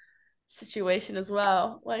situation as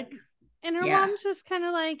well. Like And her Yeah. mom's just kind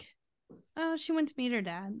of like, oh, she went to meet her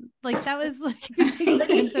dad. Like that was like the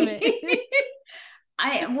extent of it.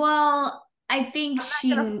 I think I'm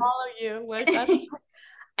not gonna follow you. Like that's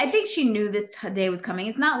I think she knew this day was coming.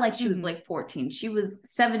 It's not like she was Mhm. like 14. She was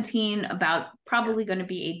 17, about probably going to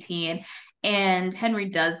be 18. And Henry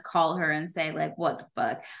does call her and say, like, what the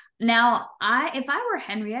fuck? Now, if I were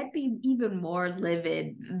Henry, I'd be even more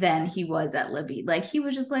livid than he was at Libby. Like, he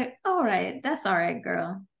was just like, all right, that's all right,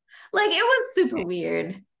 girl. Like, it was super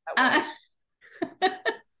weird.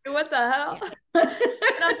 what the hell? And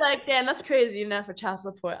I was like, damn, that's crazy. You didn't ask for child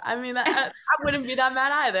support. I mean, I wouldn't be that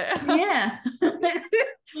mad either. Yeah.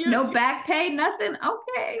 No back pay, nothing.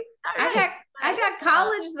 Okay. I got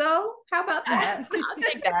college though. How about that? I'll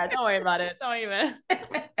take that. Don't worry about it. Don't worry about it.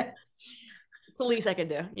 It's the least I can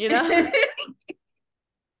do, you know?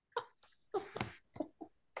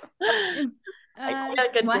 I got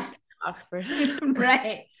a good what? discount at Oxford.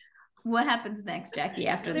 Right. What happens next, Jackie,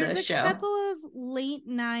 after There's the a show? couple of late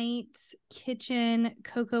night kitchen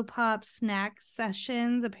Cocoa Pop snack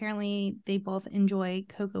sessions. Apparently, they both enjoy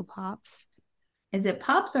Cocoa Pops. Is it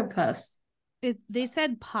Pops or Puffs? They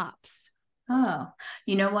said Pops. Oh,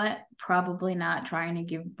 you know what? Probably not trying to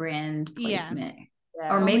give brand placement.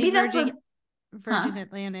 Yeah. Or maybe Only that's Virgin Huh.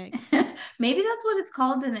 Atlantic. Maybe that's what it's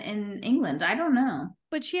called in England. I don't know.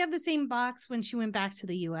 But she had the same box when she went back to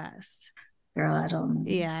the US. Girl, I don't know.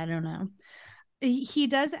 Yeah, I don't know. He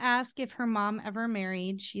does ask if her mom ever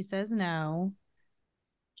married. She says no.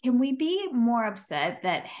 Can we be more upset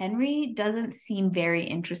that Henry doesn't seem very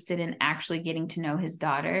interested in actually getting to know his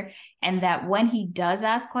daughter, and that when he does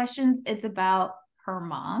ask questions, it's about her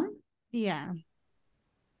mom? Yeah.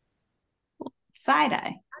 Side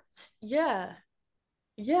eye. Yeah.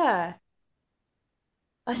 Yeah.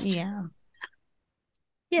 That's true. Yeah.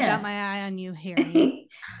 Yeah. Got my eye on you, Harry.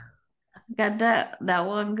 Got that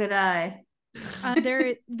one good eye.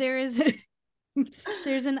 There's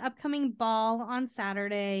an upcoming ball on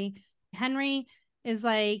Saturday. Henry is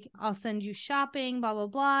like, I'll send you shopping, blah, blah,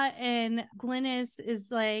 blah. And Glynis is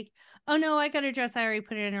like, oh no, I got a dress. I already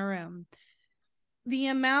put it in her room. The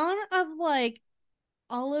amount of like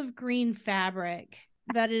olive green fabric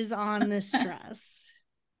that is on this dress.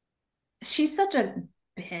 She's such a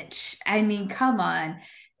bitch. I mean, come on.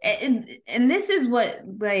 And this is what,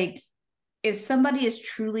 like, if somebody is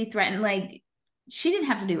truly threatened, like, she didn't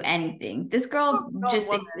have to do anything. This girl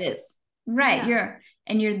just exists. Right. Yeah.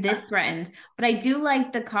 You're this threatened. But I do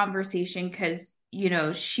like the conversation because, you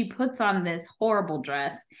know, she puts on this horrible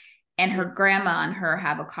dress and her grandma and her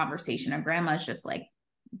have a conversation. Her grandma's just like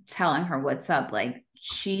telling her what's up. Like,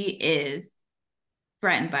 she is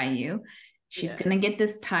threatened by you. She's going to get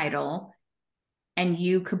this title and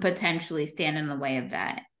you could potentially stand in the way of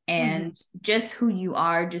that. And just who you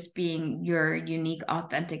are, just being your unique,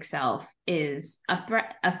 authentic self is a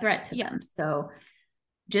threat to them. So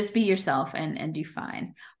just be yourself and do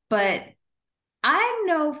fine. But I'm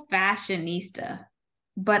no fashionista,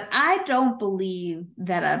 but I don't believe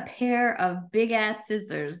that a pair of big ass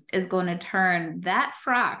scissors is going to turn that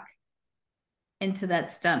frock into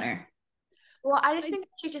that stunner. Well, I just think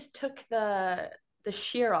she just took the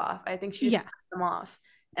sheer off. I think she just cut them off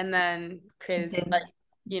and then created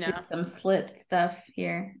did some slit stuff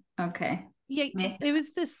here. Okay. Yeah, it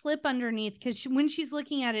was the slip underneath because when she's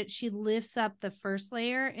looking at it, she lifts up the first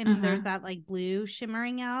layer and there's that like blue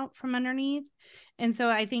shimmering out from underneath. And so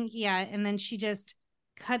I think, and then she just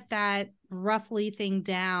cut that roughly thing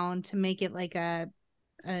down to make it like a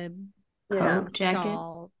coat jacket.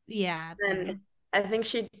 Doll. Yeah. And I think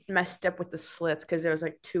she messed up with the slits because there was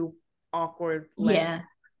like two awkward lengths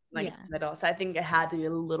in the middle. So I think it had to be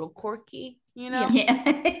a little quirky, you know? Yeah.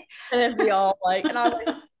 And it'd be all like, and I was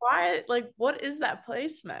like, why? Like, what is that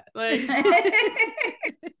placement? Like,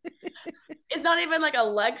 it's not even like a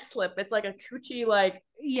leg slip. It's like a coochie, like,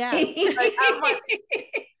 yeah. Like, I'm like,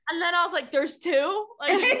 and then I was like, there's two?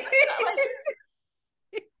 Like,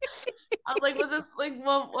 I I was like, was this like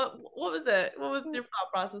what was it? What was your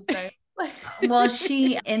thought process, babe? Like, well,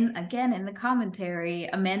 in the commentary,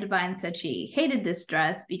 Amanda Bynes said she hated this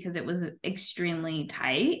dress because it was extremely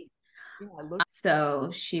tight. yeah,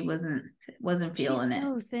 So she wasn't feeling She's it.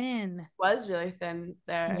 so thin. Was really thin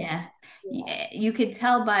there. Yeah. You could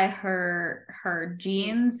tell by her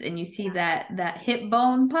jeans, and you see that hip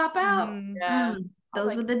bone pop out. Yeah.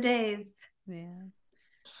 Those were the days. Yeah.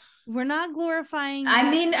 We're not glorifying. I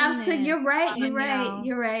mean, I'm saying you're right. Danielle.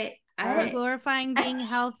 You're right. We're glorifying being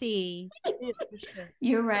healthy.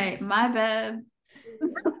 You're right. My bad.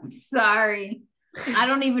 Sorry. I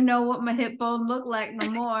don't even know what my hip bone looked like no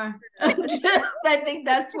more. I think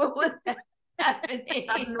that's what was happening.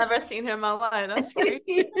 I've never seen her in my life. That's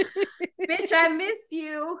crazy. Bitch, I miss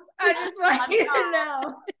you. I just want you to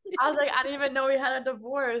know. I was like, I didn't even know we had a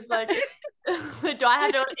divorce. Like, do I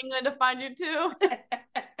have to go to England to find you too?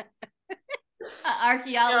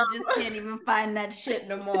 Archaeologists can't even find that shit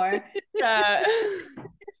no more.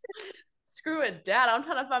 Screw it, Dad. I'm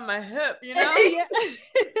trying to find my hip, you know? Yeah.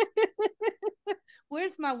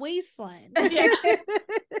 Where's my waistline? Yeah.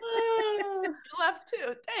 You left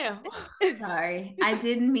too. Damn. Sorry. I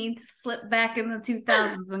didn't mean to slip back in the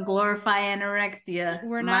 2000s and glorify anorexia.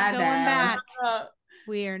 We're not going back.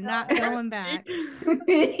 We are not going back.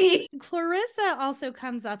 Clarissa also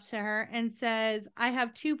comes up to her and says, I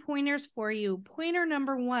have 2 pointers for you. Pointer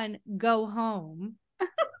number 1, go home.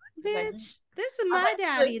 Bitch, this is my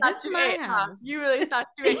daddy. This is my house. You really thought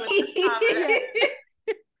you ate with this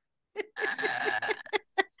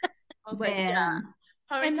I was like, yeah.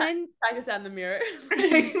 How many times practice that in the mirror?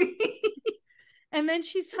 And then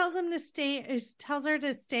she tells her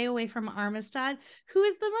to stay away from Armistead, who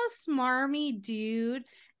is the most smarmy dude.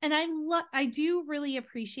 And I do really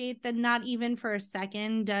appreciate that not even for a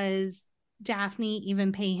second does Daphne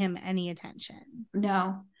even pay him any attention.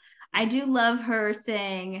 No. I do love her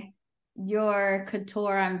saying, "You're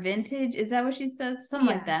couture, I'm vintage." Is that what she says?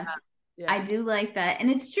 Something like that. Yeah. I do like that. And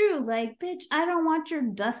it's true. Like, bitch, I don't want your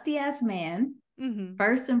dusty ass man,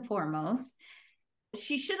 first and foremost.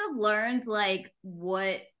 She should have learned, like,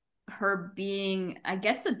 what her being, I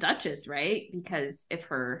guess, a duchess, right? Because if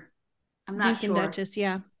I'm not Duke and Duchess,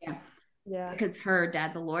 yeah. Because her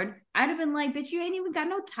dad's a lord. I'd have been like, bitch, you ain't even got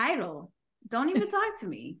no title. Don't even talk to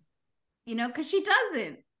me. You know, because she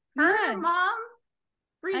doesn't. Her mom.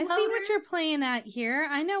 I see what you're playing at here.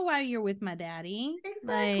 I know why you're with my daddy.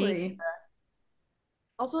 Exactly. Like,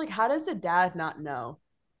 also, like, how does the dad not know?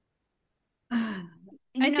 I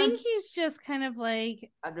think he's just kind of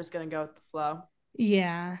like, I'm just gonna go with the flow.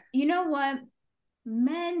 Yeah. You know what?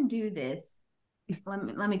 Men do this.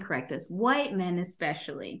 Let me correct this. White men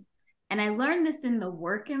especially. And I learned this in the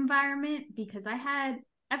work environment because I've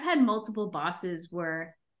had multiple bosses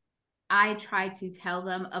where I try to tell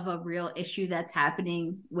them of a real issue that's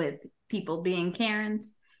happening with people being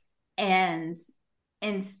Karens. And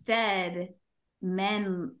instead,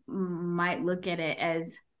 men might look at it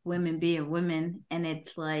as women being women. And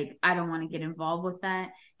it's like, I don't want to get involved with that,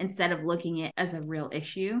 instead of looking at it as a real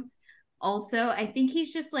issue. Also, I think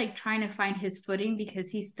he's just like trying to find his footing because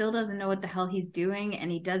he still doesn't know what the hell he's doing.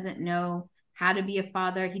 And he doesn't know how to be a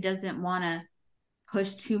father. He doesn't want to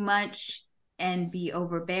push too much and be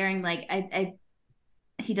overbearing. Like,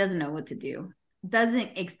 he doesn't know what to do.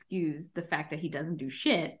 Doesn't excuse the fact that he doesn't do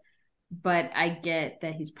shit, but I get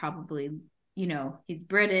that he's probably, he's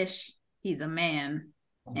British, he's a man,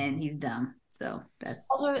 and he's dumb. So that's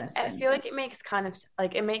I feel like it makes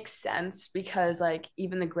it makes sense because, like,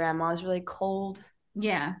 even the grandma's really cold.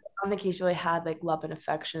 Yeah. I don't think he's really had, like, love and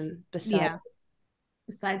affection besides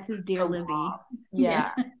his dear Libby.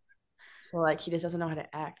 Yeah. So, like, he just doesn't know how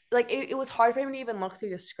to act. Like, it was hard for him to even look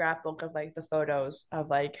through the scrapbook of, like, the photos of,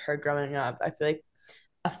 like, her growing up. I feel like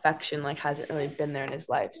affection, like, hasn't really been there in his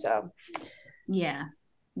life. So, yeah,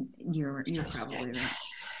 you're probably right.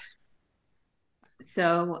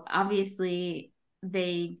 So, obviously,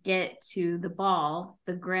 they get to the ball.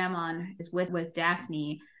 The grandma is with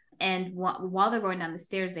Daphne. And while they're going down the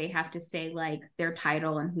stairs, they have to say, like, their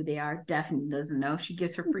title and who they are. Daphne doesn't know. She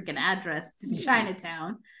gives her freaking address to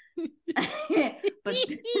Chinatown.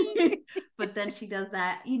 but then she does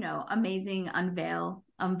that, amazing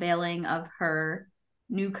unveiling of her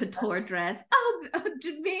new couture dress. Oh,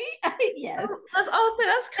 to me? Yes.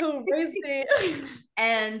 That's cool. Crazy.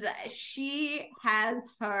 And she has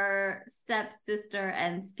her stepsister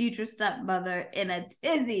and future stepmother in a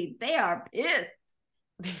tizzy. They are pissed.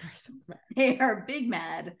 They are so mad. They are big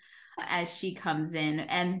mad as she comes in,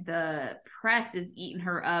 and the press is eating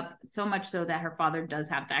her up so much so that her father does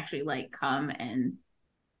have to actually, like, come and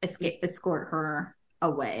escort her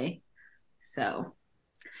away. So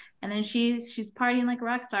And then she's partying like a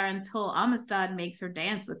rock star until Amistad makes her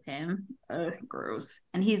dance with him. Ugh, gross.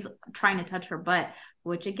 And he's trying to touch her butt,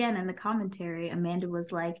 which again in the commentary, Amanda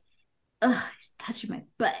was like, ugh, he's touching my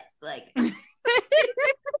butt. Like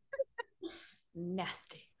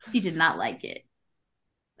Nasty. she did not like it.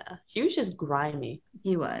 Yeah, he was just grimy.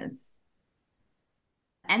 He was.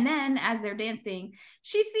 And then as they're dancing,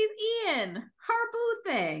 she sees Ian, her boo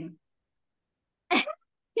thing.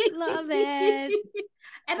 Love it.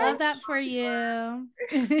 And Love that for you. And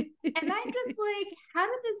I'm just like, how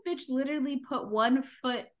did this bitch literally put one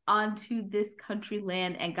foot onto this country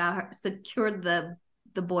land and secured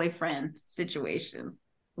the boyfriend situation?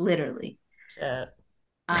 Literally. Yeah.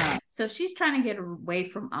 So she's trying to get away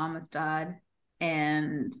from Amistad,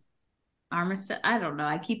 and Armistead, I don't know.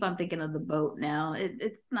 I keep on thinking of the boat now.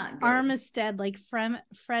 It's not good. Armistead, like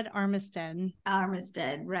Fred Armistead.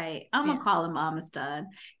 Armistead, right. I'm going to call him Amistad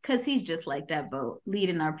because he's just like that boat,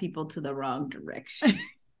 leading our people to the wrong direction.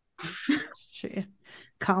 True.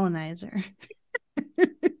 Colonizer.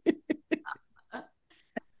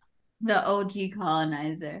 The OG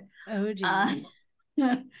colonizer. OG.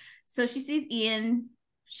 So she sees Ian.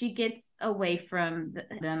 She gets away from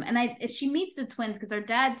them, and she meets the twins because her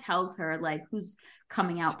dad tells her like whose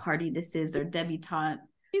coming out party this is, or debutante.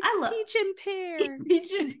 It's Peach and Pear.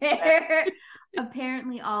 Peach and Pear.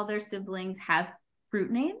 Apparently, all their siblings have fruit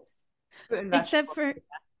names, except for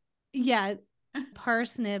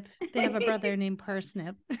Parsnip. They have a brother named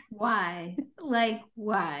Parsnip. Why? Like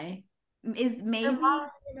why? Is maybe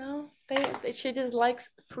she just likes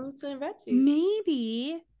fruits and veggies.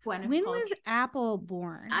 Maybe. When was Apple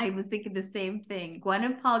born? I was thinking the same thing.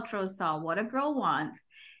 Gwyneth Paltrow saw What a Girl Wants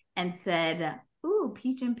and said, ooh,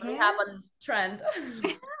 Peach and Pear. We have on this trend.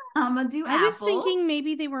 I'm going to do Apple. I was thinking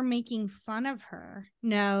maybe they were making fun of her.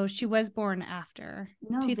 No, she was born after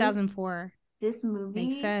 2004. This movie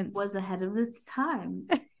makes sense. Was ahead of its time.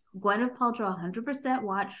 Gwyneth Paltrow 100%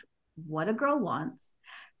 watched What a Girl Wants,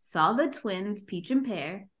 saw the twins, Peach and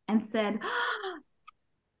Pear, and said,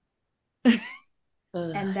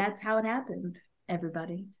 and that's how it happened,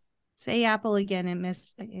 everybody. Say Apple again.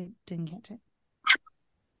 It didn't get it.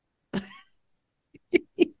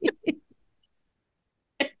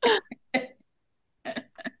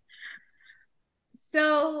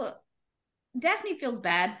 So Daphne feels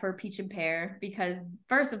bad for Peach and Pear because,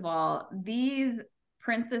 first of all, these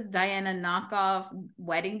Princess Diana knockoff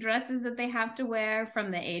wedding dresses that they have to wear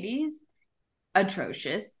from the 80s,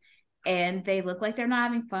 atrocious. And they look like they're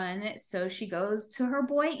not having fun. So she goes to her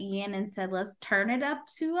boy Ian and said, let's turn it up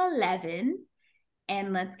to 11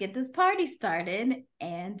 and let's get this party started.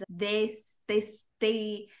 And they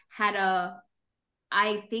had a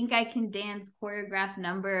I think I can dance choreographed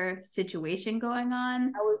number situation going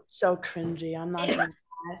on. I was so cringy. I'm not gonna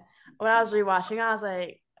lie. When I was rewatching, I was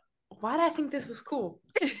like, why did I think this was cool?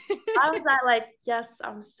 I was like, yes,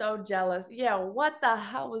 I'm so jealous. Yeah, what the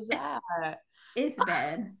hell was that? It's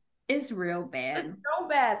bad. It's real bad. It's so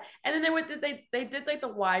bad. And then they did like the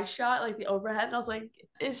wide shot, like the overhead, and I was like,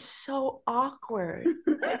 it's so awkward.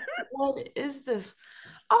 Like, what is this?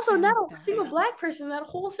 Also, not a single Black person in that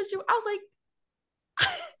whole situation. I was like,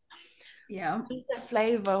 yeah. Where's the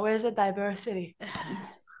flavor? Where's the diversity?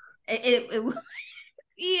 It was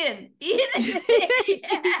Ian. Ian's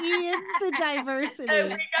the diversity. And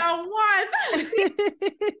we got one.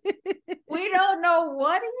 We don't know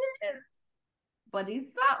what he is, but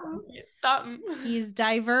he's something. He's something. He's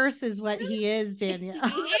diverse is what he is, Danielle.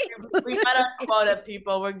 We got our quota,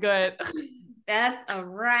 people. We're good. That's a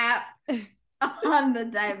wrap on the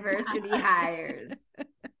diversity hires.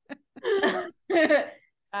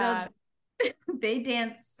 So they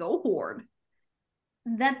dance so hard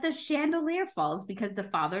that the chandelier falls because the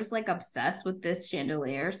father's like obsessed with this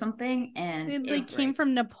chandelier or something, and it like came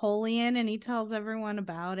from Napoleon, and he tells everyone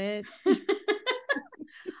about it.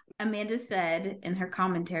 Amanda said in her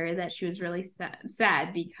commentary that she was really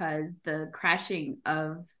sad because the crashing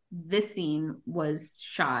of this scene was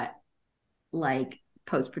shot like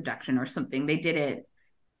post-production or something. They did it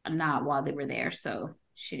not while they were there, so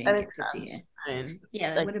she didn't get to see it. Fine.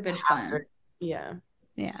 Yeah, that would have been fun. Yeah.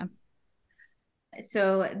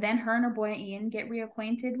 So then her and her boy Ian get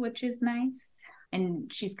reacquainted, which is nice.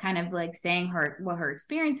 And she's kind of like saying what her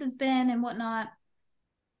experience has been and whatnot.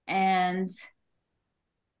 And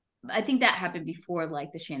I think that happened before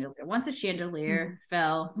like the chandelier. Once the chandelier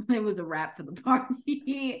fell, it was a wrap for the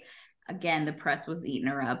party. Again, the press was eating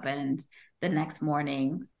her up, and the next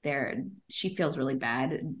morning she feels really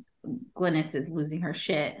bad. Glynis is losing her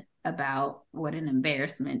shit about what an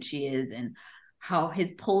embarrassment she is, and how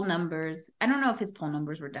his poll numbers, I don't know if his poll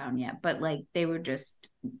numbers were down yet, but like they were just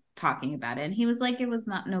talking about it. And he was like, it was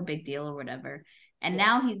no big deal or whatever. And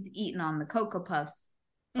now he's eating on the Cocoa Puffs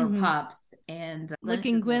or Pops, and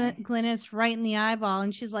looking Glynis right in the eyeball.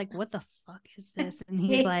 And she's like, what the fuck is this? And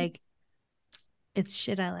he's like, it's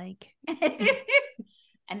shit I like.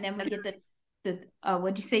 And then we get the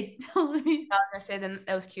what'd you say? I was gonna say then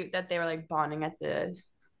it was cute that they were like bonding at the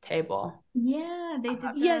table. Yeah, they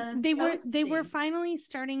did. Yeah, they were finally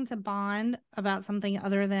starting to bond about something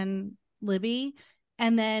other than Libby.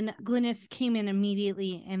 And then Glynis came in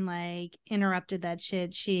immediately and like interrupted that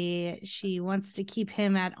shit. She wants to keep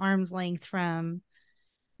him at arm's length from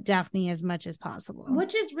Daphne as much as possible.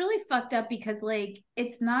 Which is really fucked up because like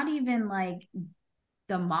it's not even like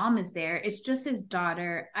the mom is there. It's just his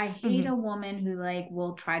daughter. I hate a woman who like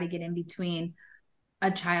will try to get in between a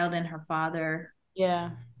child and her father. Yeah.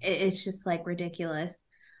 It's just like ridiculous.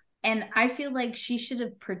 And I feel like she should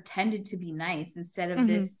have pretended to be nice instead of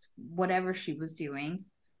this, whatever she was doing.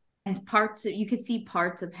 And you could see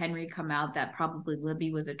parts of Henry come out that probably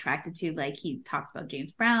Libby was attracted to. Like he talks about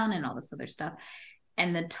James Brown and all this other stuff.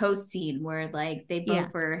 And the toast scene where like they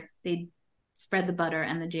both they spread the butter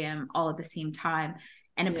and the jam all at the same time.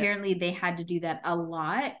 And apparently they had to do that a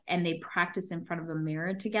lot. And they practiced in front of a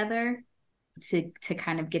mirror together to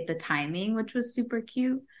kind of get the timing, which was super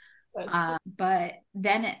cute. But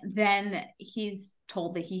then he's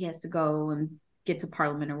told that he has to go and get to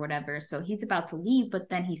Parliament or whatever, so he's about to leave, but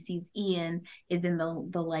then he sees Ian is in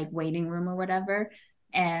the like waiting room or whatever,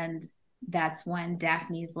 and that's when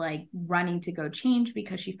Daphne's like running to go change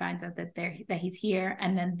because she finds out that he's here,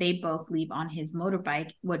 and then they both leave on his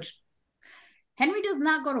motorbike, which Henry does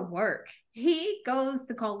not go to work. He goes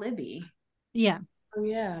to call Libby. Yeah. Oh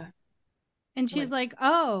yeah. And she's like,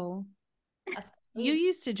 oh, you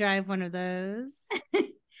used to drive one of those.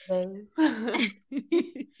 And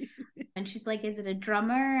she's like, is it a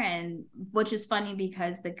drummer? And which is funny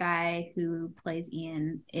because the guy who plays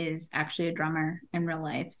Ian is actually a drummer in real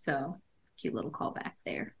life. So cute little callback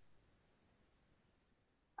there.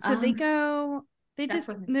 So they go, this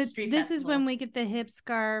festival. Is when we get the hip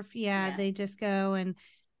scarf. Yeah, they just go, and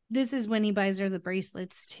this is when he buys her the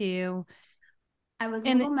bracelets too. I was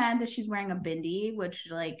a little mad that she's wearing a bindi, which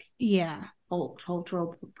like,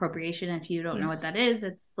 cultural appropriation. If you don't know what that is,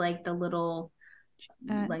 it's like the little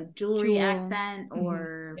like jewelry accent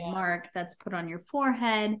or mark that's put on your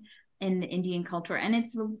forehead in the Indian culture, and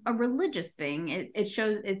it's a religious thing. It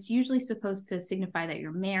shows, it's usually supposed to signify that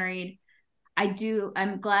you're married.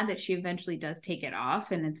 I'm glad that she eventually does take it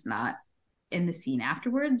off and it's not in the scene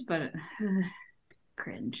afterwards, but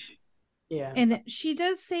cringe. Yeah. And she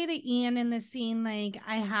does say to Ian in the scene, like,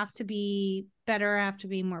 I have to be better, I have to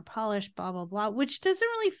be more polished, blah, blah, blah, which doesn't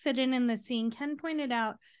really fit in the scene. Ken pointed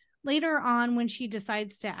out later on when she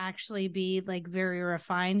decides to actually be like very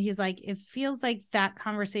refined, he's like, it feels like that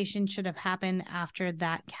conversation should have happened after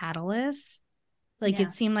that catalyst. Like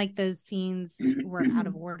it seemed like those scenes were out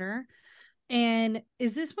of order. And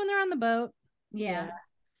is this when they're on the boat? Yeah.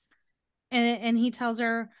 And he tells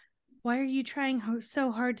her, why are you trying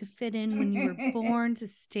so hard to fit in when you were born to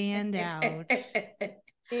stand out? When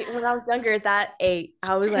I was younger, at that 8,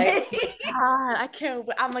 I was like, God, I can't.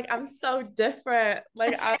 I'm like, I'm so different.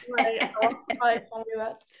 Like, I'm like, I want somebody to tell me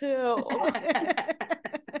that too.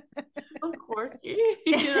 So quirky.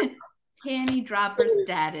 Panty dropper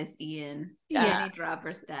status, Ian. Panty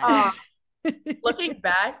dropper status. Looking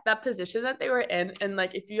back, that position that they were in, and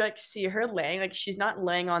like, if you like see her laying, like, she's not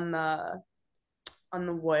laying on the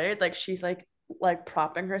wood, like she's like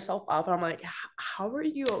propping herself up, and I'm like, how are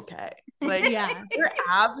you okay? Like, your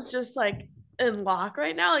abs just like in lock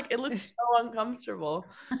right now, like it looks so uncomfortable.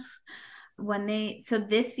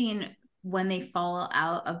 This scene when they fall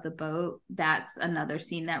out of the boat, that's another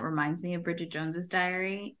scene that reminds me of Bridget Jones's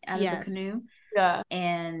Diary out of the canoe.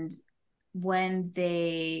 And when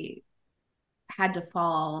they had to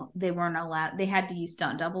fall, they weren't allowed, they had to use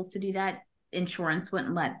stunt doubles to do that. Insurance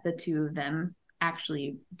wouldn't let the two of them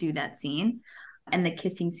actually do that scene. And the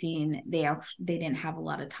kissing scene, they didn't have a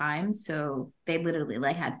lot of time, so they literally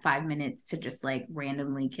like had 5 minutes to just like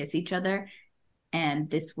randomly kiss each other. And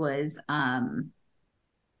this was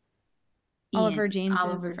Oliver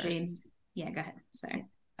James. Yeah, go ahead. Sorry.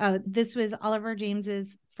 Oh, this was Oliver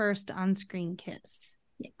James's first on-screen kiss.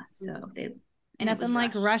 Yeah, so nothing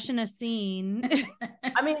like rushing a scene.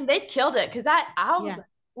 I mean, they killed it because I was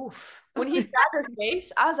like, oof. When he grabbed her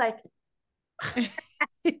face, I was like, I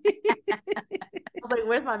was like,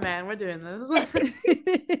 where's my man? We're doing this.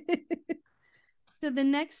 So the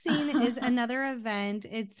next scene is another event.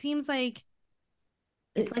 It seems like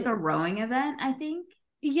it's like a rowing event, I think.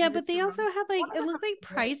 Yeah, Is it but they the also rum- had like, One of it them looked like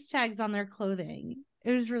had- price tags on their clothing.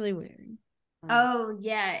 It was really weird. Oh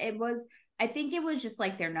yeah, it was. I think it was just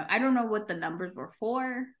like their no. I don't know what the numbers were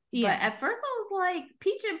for. Yeah. But at first I was like,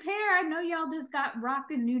 Peach and Pear, I know y'all just got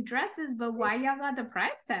rocking new dresses, but why y'all got the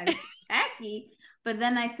price tag tacky? But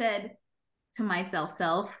then I said to myself,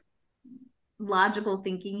 logical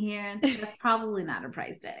thinking here, that's probably not a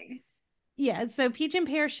price tag. Yeah, so Peach and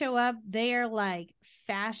Pear show up. They are like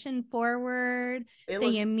fashion forward.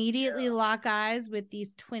 They immediately lock eyes with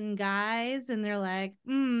these twin guys, and they're like,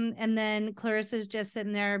 And then Clarissa's just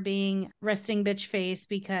sitting there being resting bitch face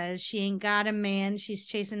because she ain't got a man. She's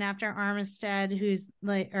chasing after Armistead, who's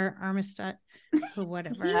like, or Armistead,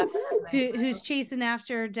 whatever, who's chasing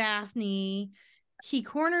after Daphne. He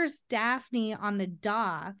corners Daphne on the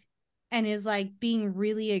dock and is like being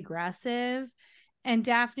really aggressive. And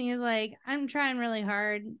Daphne is like, I'm trying really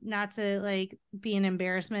hard not to like be an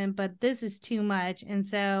embarrassment, but this is too much. And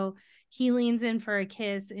so he leans in for a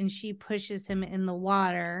kiss and she pushes him in the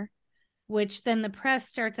water, which then the press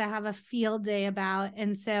start to have a field day about.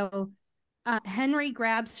 And so Henry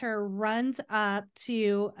grabs her, runs up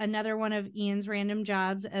to another one of Ian's random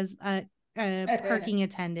jobs as a parking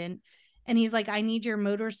attendant. And he's like, I need your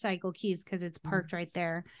motorcycle keys because it's parked right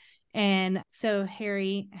there. And so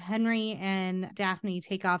Henry and Daphne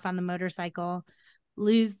take off on the motorcycle,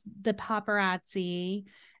 lose the paparazzi,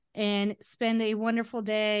 and spend a wonderful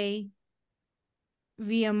day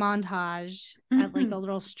via montage at like a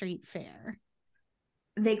little street fair.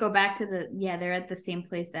 They go back to they're at the same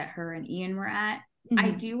place that her and Ian were at.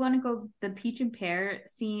 I do want to go the Peach and Pear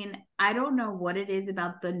scene. I don't know what it is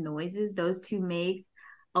about the noises those two make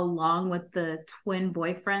along with the twin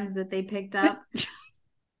boyfriends that they picked up.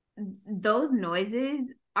 Those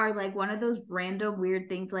noises are like one of those random weird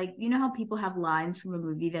things, like you know how people have lines from a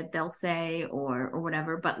movie that they'll say or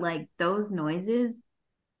whatever, but like those noises,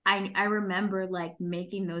 I remember like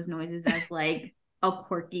making those noises as like a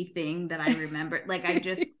quirky thing that I remember. Like I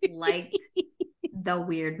just liked the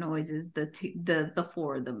weird noises the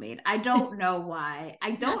four of them made. I don't know why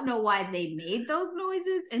they made those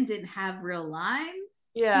noises and didn't have real lines.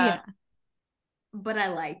 Yeah. But I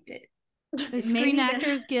liked it. The Screen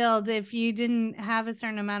Actors Guild, if you didn't have a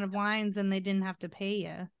certain amount of lines, and they didn't have to pay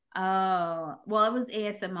you. Oh, well, it was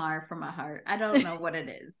ASMR from my heart. I don't know what it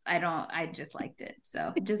is. I just liked it.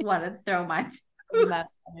 So just want to throw my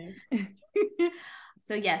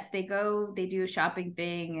So yes, they do a shopping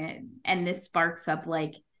thing, and this sparks up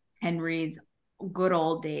like Henry's good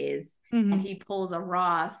old days. And he pulls a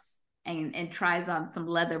Ross and tries on some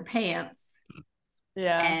leather pants.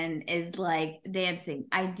 Yeah. And is like dancing.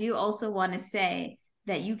 I do also want to say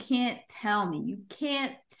that you can't tell me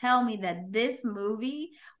that this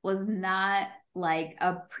movie was not like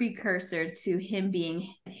a precursor to him being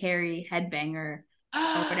Harry Headbanger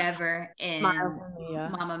or whatever in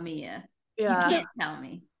Mamma Mia. Yeah. You can't tell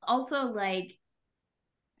me. Also, like,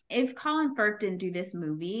 if Colin Firth didn't do this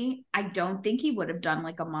movie, I don't think he would have done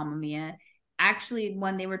like a Mamma Mia. Actually,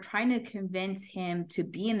 when they were trying to convince him to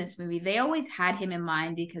be in this movie, they always had him in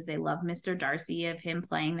mind because they love Mr. Darcy of him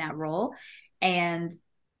playing that role. And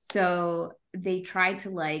so they tried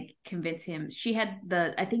to like convince him.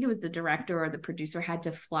 I think it was the director or the producer had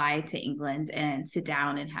to fly to England and sit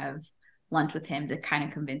down and have lunch with him to kind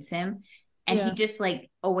of convince him. And he just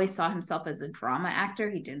like always saw himself as a drama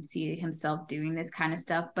actor. He didn't see himself doing this kind of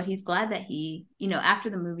stuff, but he's glad that he,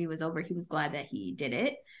 after the movie was over, he was glad that he did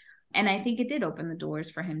it. And I think it did open the doors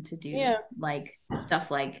for him to do like stuff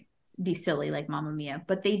like be silly like Mamma Mia.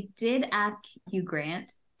 But they did ask Hugh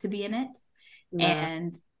Grant to be in it. No.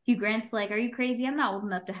 And Hugh Grant's like, are you crazy? I'm not old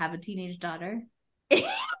enough to have a teenage daughter.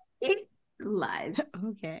 Lies.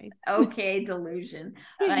 Okay, delusion.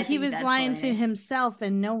 He was lying to himself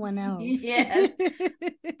and no one else. Yes.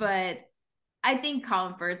 But I think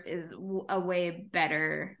Colin Firth is a way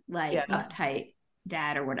better like uptight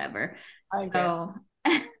dad or whatever. So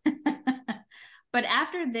but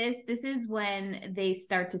after this is when they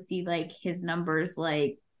start to see like his numbers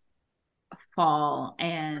like fall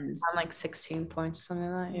and on like 16 points or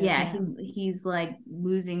something like that. He's like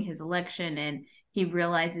losing his election, and he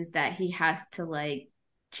realizes that he has to like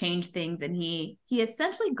change things, and he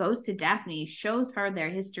essentially goes to Daphne, shows her their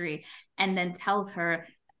history, and then tells her,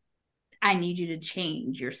 I need you to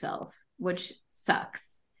change yourself, which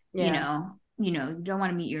sucks. You don't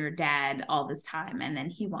want to meet your dad all this time, and then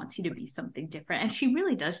he wants you to be something different. And she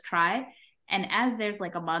really does try. And as there's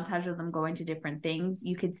like a montage of them going to different things,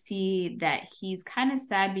 you could see that he's kind of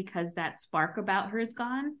sad because that spark about her is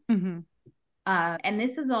gone. And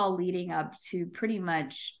this is all leading up to pretty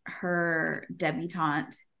much her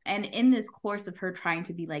debutante. And in this course of her trying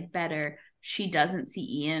to be like better, she doesn't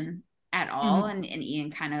see Ian at all. And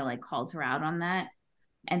Ian kind of like calls her out on that.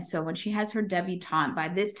 And so when she has her debutante, by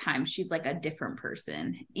this time, she's like a different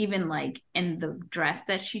person. Even like in the dress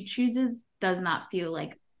that she chooses does not feel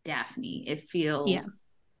like Daphne. It feels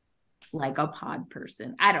like a pod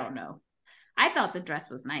person. I don't know. I thought the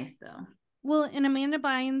dress was nice though. Well, and Amanda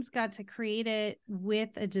Bynes got to create it with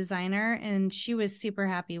a designer, and she was super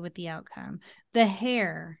happy with the outcome. The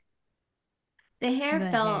hair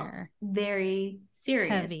felt very serious.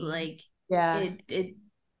 Heavy. Like Yeah.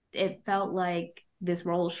 it felt like this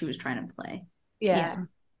role she was trying to play. Yeah.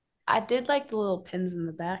 I did like the little pins in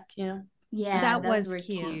the back, you know? Yeah, that those was were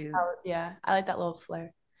cute. Yeah, I like that little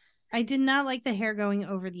flare. I did not like the hair going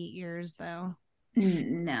over the ears, though.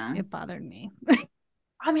 No. It bothered me.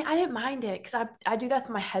 I mean, I didn't mind it because I do that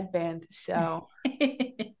with my headband. So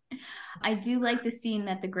I do like the scene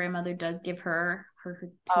that the grandmother does give her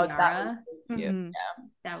oh, tiara. that was cute. Mhm. Yeah.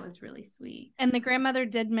 That was really sweet. And the grandmother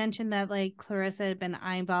did mention that like Clarissa had been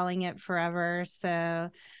eyeballing it forever. So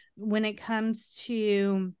when it comes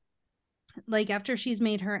to like after she's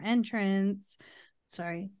made her entrance,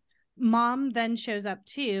 Mom then shows up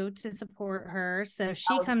too to support her. So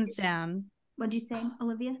she comes down. What'd you say,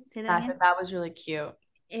 Olivia? Say that I again. thought that was really cute.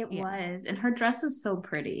 It was. And her dress was so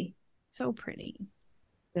pretty. So pretty.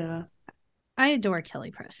 Yeah. I adore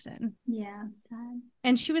Kelly Preston. Yeah, it's sad.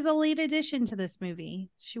 And she was a late addition to this movie.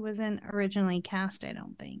 She wasn't originally cast, I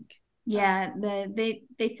don't think. Yeah, they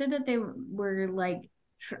said that they were like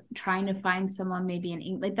trying to find someone maybe in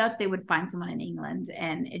England. They thought they would find someone in England,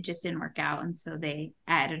 and it just didn't work out. And so they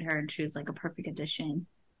added her, and she was like a perfect addition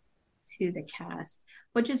to the cast.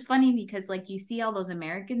 Which is funny because like you see all those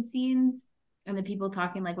American scenes and the people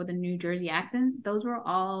talking like with a New Jersey accent. Those were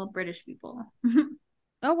all British people.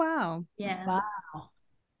 Oh wow. Yeah. Wow.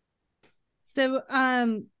 So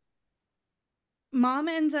Mom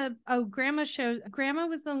ends up Grandma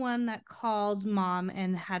was the one that called Mom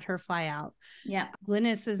and had her fly out. Yeah.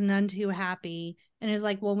 Glynis is none too happy and is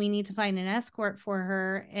like, well, we need to find an escort for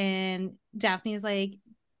her. And Daphne's like,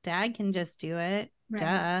 Dad can just do it. Right.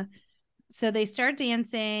 Duh. So they start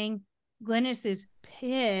dancing. Glynis is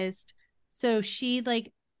pissed. So she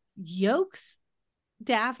like yokes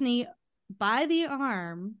Daphne by the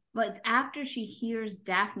arm. But it's after she hears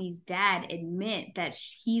Daphne's dad admit that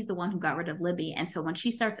he's the one who got rid of Libby. And so when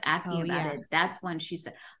she starts asking about it, that's when she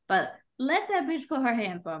said, but let that bitch put her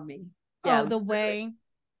hands on me. Yeah. Oh, the way.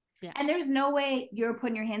 Yeah. And there's no way you're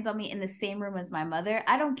putting your hands on me in the same room as my mother.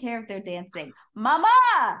 I don't care if they're dancing. Mama!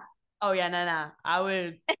 Oh, yeah, no. I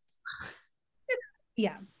would.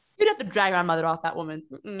 Yeah. You'd have to drag my mother off that woman.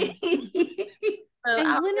 And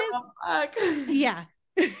Glynis. Yeah.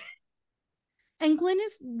 And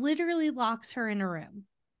Glynis literally locks her in a room.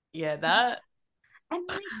 Yeah, that. And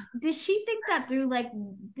like, did she think that through? Like,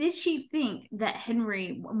 did she think that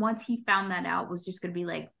Henry, once he found that out, was just going to be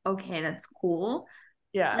like, okay, that's cool?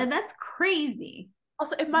 Yeah. Like, that's crazy.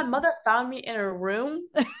 Also, if my mother found me in a room,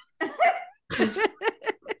 you know what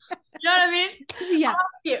I mean? Yeah.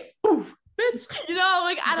 Poof, bitch. You know,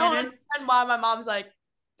 like, I don't understand why my mom's like,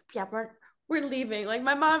 yeah, we're leaving. Like,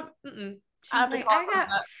 my mom, She's like,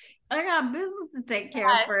 I got business to take care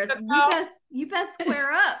of first. You best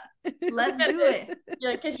square up. Let's do it.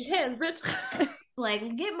 Yeah, catch his hands, bitch.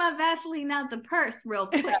 Like, get my Vaseline out the purse real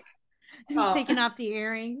quick. Taking off the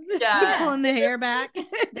earrings. Yeah. Pulling the hair back.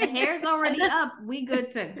 The hair's already up. We good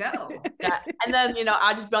to go. Yeah. And then,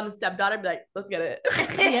 I'll just be on the stepdaughter and be like, let's get it.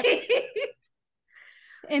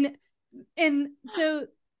 Yep. And so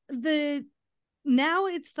now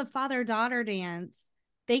it's the father-daughter dance.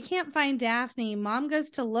 They can't find Daphne. Mom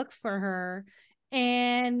goes to look for her.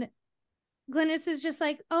 And Glynis is just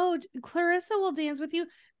like, oh, Clarissa will dance with you.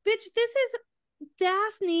 Bitch, this is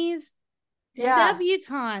Daphne's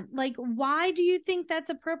debutante. Like, why do you think that's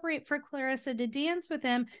appropriate for Clarissa to dance with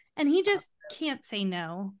him? And he just can't say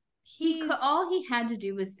no. All he had to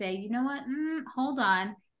do was say, you know what? Hold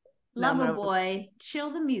on. Lover boy,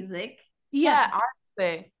 chill the music. Yeah,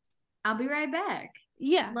 honestly. I'll be right back.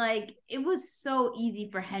 Yeah. Like, it was so easy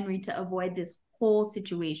for Henry to avoid this whole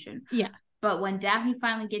situation. Yeah. But when Daphne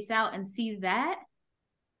finally gets out and sees that,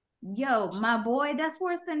 yo, my boy, that's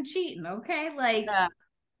worse than cheating, okay? Like,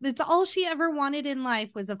 that's all she ever wanted in life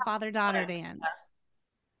was a father-daughter dance.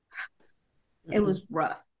 It was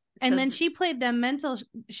rough. And then she played them mental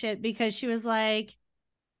shit because she was like,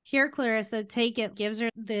 here, Clarissa, take it. Gives her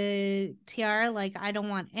the tiara. Like, I don't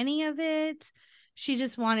want any of it. She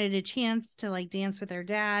just wanted a chance to like dance with her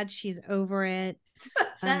dad. She's over it.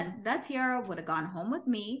 That tiara would have gone home with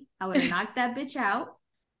me. I would have knocked that bitch out.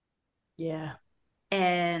 Yeah.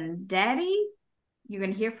 And Daddy, You're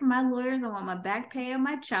gonna hear from my lawyers. I want my back pay and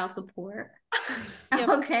my child support. Yep.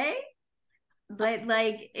 Okay. But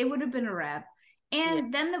like it would have been a wrap.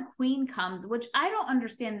 And then the queen comes, which I don't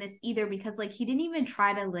understand this either, because like he didn't even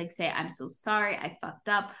try to like say, I'm so sorry, I fucked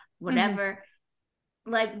up, whatever.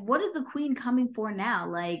 Like, what is the queen coming for now?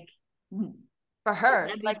 Like For her.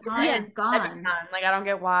 Debbie Like, time is gone. Like, I don't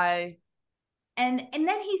get why. And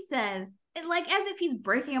then he says, like, as if he's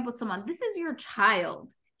breaking up with someone, this is your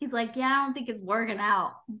child. He's like, yeah, I don't think it's working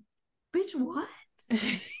out. Bitch, what?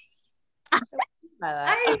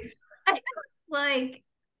 I like,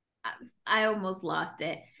 I almost lost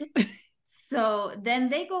it. So then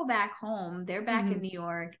they go back home. They're back in New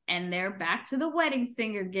York, and they're back to the wedding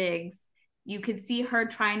singer gigs. You could see her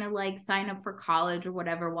trying to like sign up for college or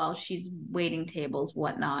whatever while she's waiting tables,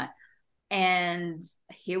 whatnot. And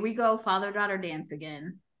here we go, father-daughter dance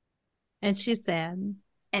again. And she's sad.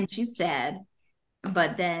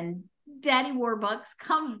 But then Daddy Warbucks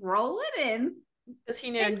comes rolling in. Because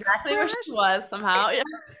he knew exactly where she was somehow. Yeah.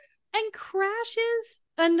 And crashes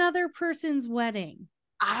another person's wedding.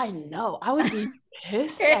 I know. I would be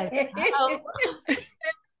pissed as hell.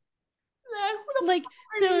 Like,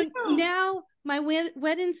 so now my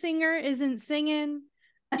wedding singer isn't singing.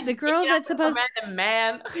 The girl that's supposed to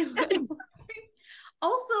man.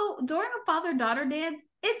 Also, during a father-daughter dance,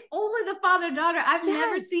 it's only the father-daughter. I've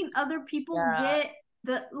never seen other people get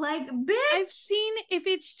the like bitch. I've seen if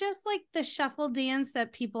it's just like the shuffle dance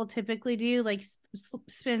that people typically do, like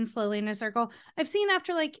spin slowly in a circle. I've seen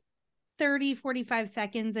after like 30, 45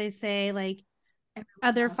 seconds, they say like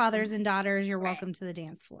other fathers and daughters, you're welcome to the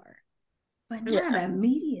dance floor. But not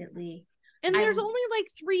immediately. And there's only like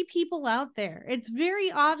 3 people out there. It's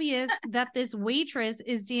very obvious that this waitress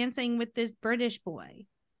is dancing with this British boy.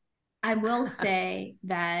 I will say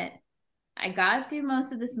that I got through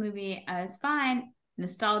most of this movie. I was fine,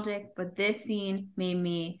 nostalgic, but this scene made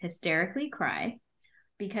me hysterically cry,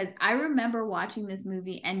 because I remember watching this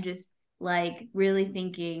movie and just like really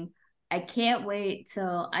thinking, I can't wait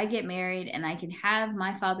till I get married and I can have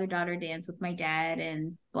my father-daughter dance with my dad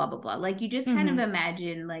and blah, blah, blah. Like you just kind of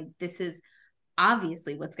imagine like this is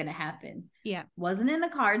obviously what's going to happen. Yeah. Wasn't in the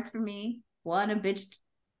cards for me. 1, a bitch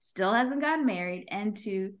still hasn't gotten married, and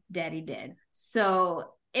 2, daddy dead. So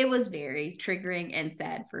it was very triggering and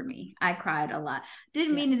sad for me. I cried a lot.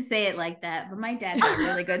 Didn't mean to say it like that, but my dad had a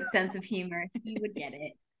really good sense of humor. He would get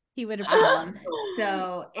it. He would have.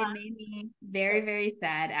 So it made me very, very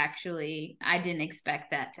sad. Actually, I didn't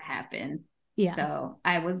expect that to happen. Yeah. So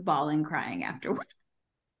I was bawling, crying afterward.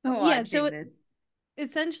 Yeah. So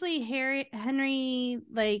essentially, Henry,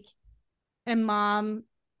 like, and mom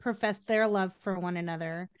professed their love for one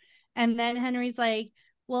another, and then Henry's like,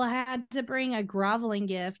 "Well, I had to bring a groveling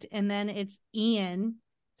gift," and then it's Ian.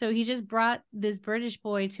 So he just brought this British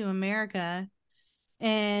boy to America,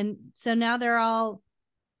 and so now they're all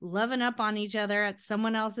loving up on each other at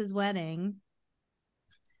someone else's wedding.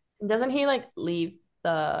 Doesn't he like leave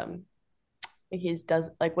the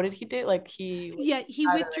what did he do? Like he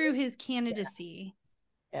withdrew his candidacy.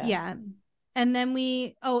 Yeah. And then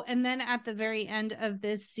and then at the very end of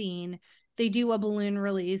this scene, they do a balloon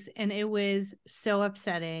release, and it was so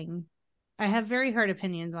upsetting. I have very hard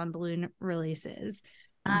opinions on balloon releases.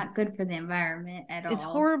 Not good for the environment at all. It's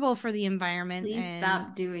horrible for the environment. Please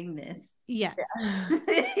stop doing this. Yes.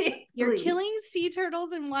 You're killing sea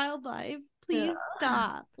turtles and wildlife. Please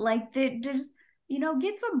stop. Like there's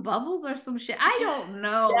get some bubbles or some shit. I don't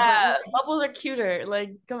know. Yeah, but bubbles are cuter.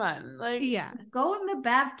 Like, come on. Like, go in the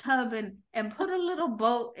bathtub and put a little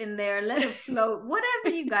boat in there, let it float,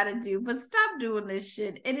 whatever you gotta do. But stop doing this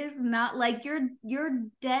shit. It is not like your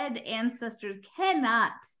dead ancestors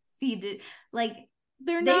cannot see the like.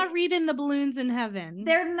 They're not reading the balloons in heaven.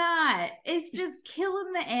 They're not. It's just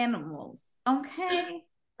killing the animals. Okay.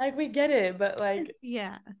 Like, we get it, but like,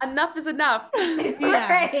 enough is enough.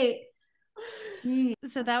 Right.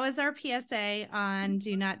 So that was our PSA on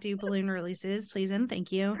do not do balloon releases, please and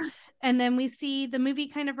thank you. And then we see the movie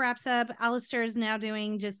kind of wraps up. Alistair is now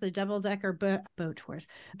doing just the double-decker boat tours,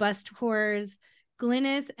 bus tours.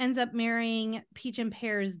 Glynis ends up marrying Peach and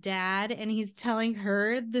Pear's dad, and he's telling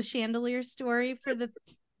her the chandelier story for the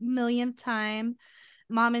millionth time.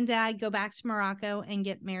 Mom and dad go back to Morocco and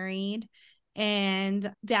get married,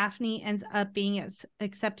 and Daphne ends up being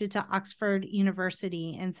accepted to Oxford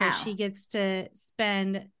University, and so she gets to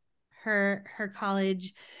spend her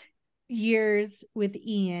college years with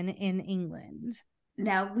Ian in England.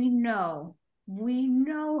 Now we know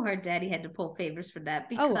her daddy had to pull favors for that,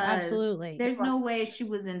 because absolutely, there's no way she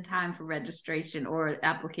was in time for registration or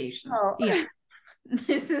application.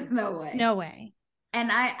 This is no way.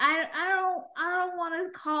 And I don't want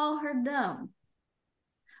to call her dumb.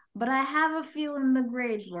 but I have a feeling the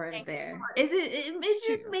grades weren't there. Is it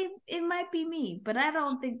just it might be me, but I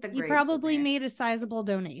don't think the grades You probably were made a sizable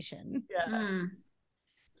donation. Yeah.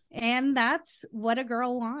 And that's what a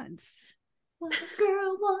girl wants. What a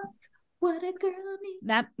girl wants, what a girl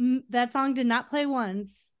needs. That song did not play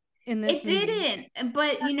once in this movie. Didn't,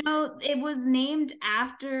 but it was named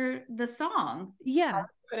after the song. Yeah.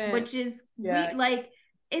 Which is like,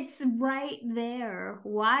 it's right there.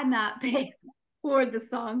 Why not pay for the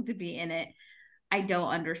song to be in it? I don't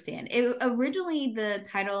understand. Originally, the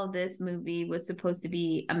title of this movie was supposed to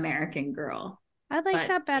be American Girl. I like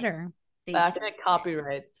that better. I think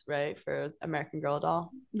copyrights, right, for American Girl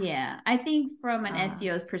doll. Yeah, I think from an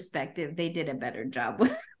SEO's perspective, they did a better job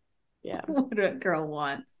with what a girl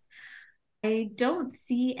wants. I don't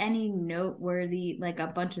see any noteworthy, like a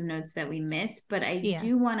bunch of notes that we missed, but I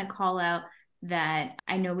do want to call out that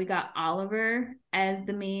I know we got Oliver as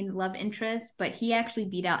the main love interest, but he actually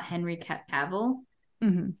beat out Henry Cavill.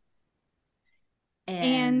 Mm-hmm.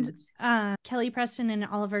 And Kelly Preston and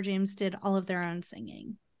Oliver James did all of their own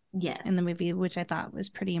singing. Yes. In the movie, which I thought was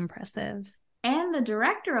pretty impressive. And the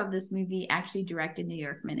director of this movie actually directed New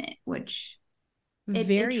York Minute, which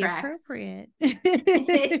very appropriate.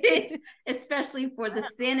 Especially for the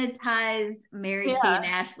sanitized Mary-Kate and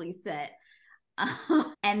Ashley set.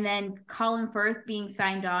 And then Colin Firth being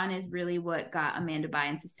signed on is really what got Amanda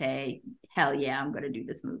Bynes to say, hell yeah, I'm going to do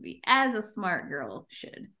this movie, as a smart girl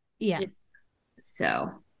should. Yeah. So,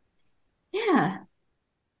 yeah.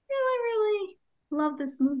 Really love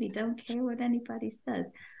this movie. Don't care what anybody says.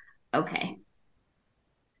 Okay.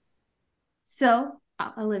 So,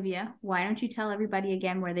 Olivia, why don't you tell everybody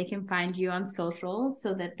again where they can find you on social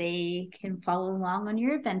so that they can follow along on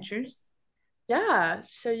your adventures? Yeah,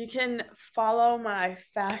 so you can follow my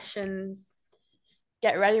fashion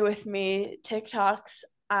get ready with me TikToks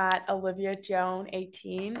at Olivia Joan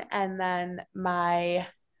 18, and then my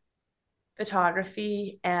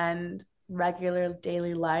photography and regular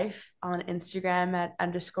daily life on Instagram at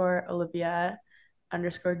 _Olivia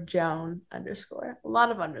 _Joan _ a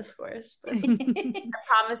lot of underscores, but I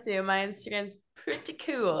promise you my Instagram's pretty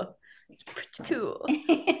cool. It's pretty cool.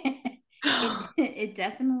 It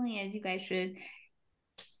definitely is. You guys should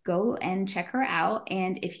go and check her out.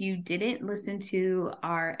 And if you didn't listen to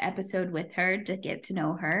our episode with her to get to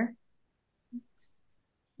know her,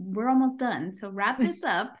 we're almost done. So wrap this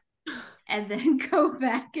up and then go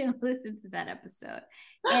back and listen to that episode.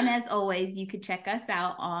 And as always, you could check us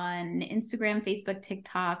out on Instagram, Facebook,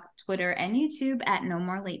 TikTok, Twitter, and YouTube at No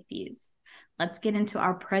More Late Fees. Let's get into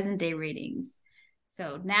our present day ratings.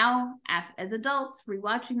 So now, as adults,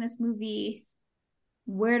 rewatching this movie,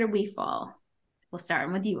 where do we fall? We'll start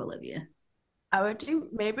with you, Olivia. I would do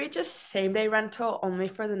maybe just same day rental only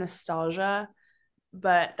for the nostalgia,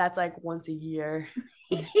 but that's like once a year.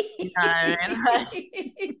 You know what I mean? Like,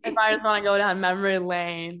 if I just want to go down memory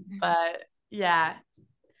lane, but yeah.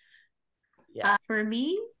 For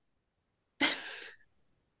me,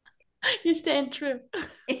 you're staying true.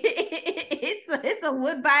 It's a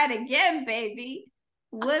would buy it again, baby.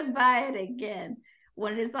 Would buy it again.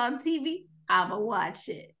 When it's on TV, I'ma watch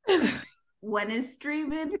it. When it's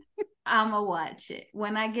streaming, I'ma watch it.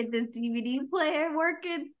 When I get this DVD player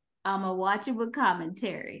working, I'ma watch it with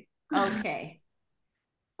commentary. Okay.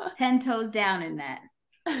 10 toes down in that.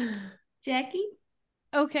 Jackie?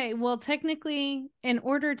 Okay, well, technically, in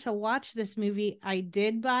order to watch this movie, I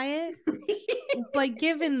did buy it. But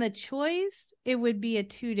given the choice, it would be a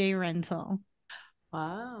 2-day rental.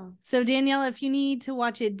 Wow. So, Danielle, if you need to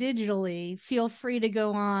watch it digitally, feel free to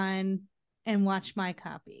go on and watch my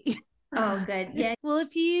copy. Oh, good. Yeah. Well,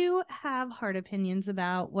 if you have hard opinions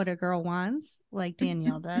about what a girl wants, like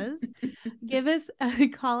Danielle does, give us a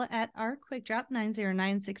call at our quick drop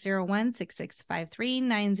 909-601-6653,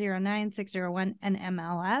 909-601 and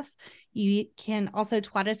MLF. You can also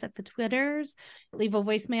twat us at the Twitters, leave a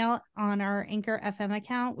voicemail on our Anchor FM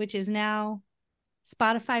account, which is now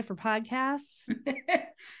Spotify for podcasts.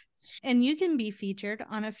 And you can be featured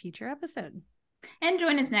on a future episode. And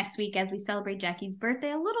join us next week as we celebrate Jackie's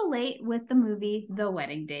birthday a little late with the movie The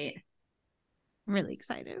Wedding Date. I'm really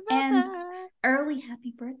excited about that. Early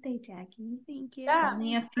happy birthday, Jackie. Thank you. Yeah.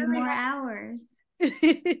 Only a few more hours.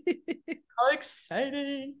 How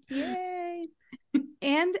exciting. Yay.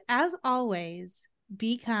 And as always,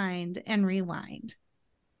 be kind and rewind.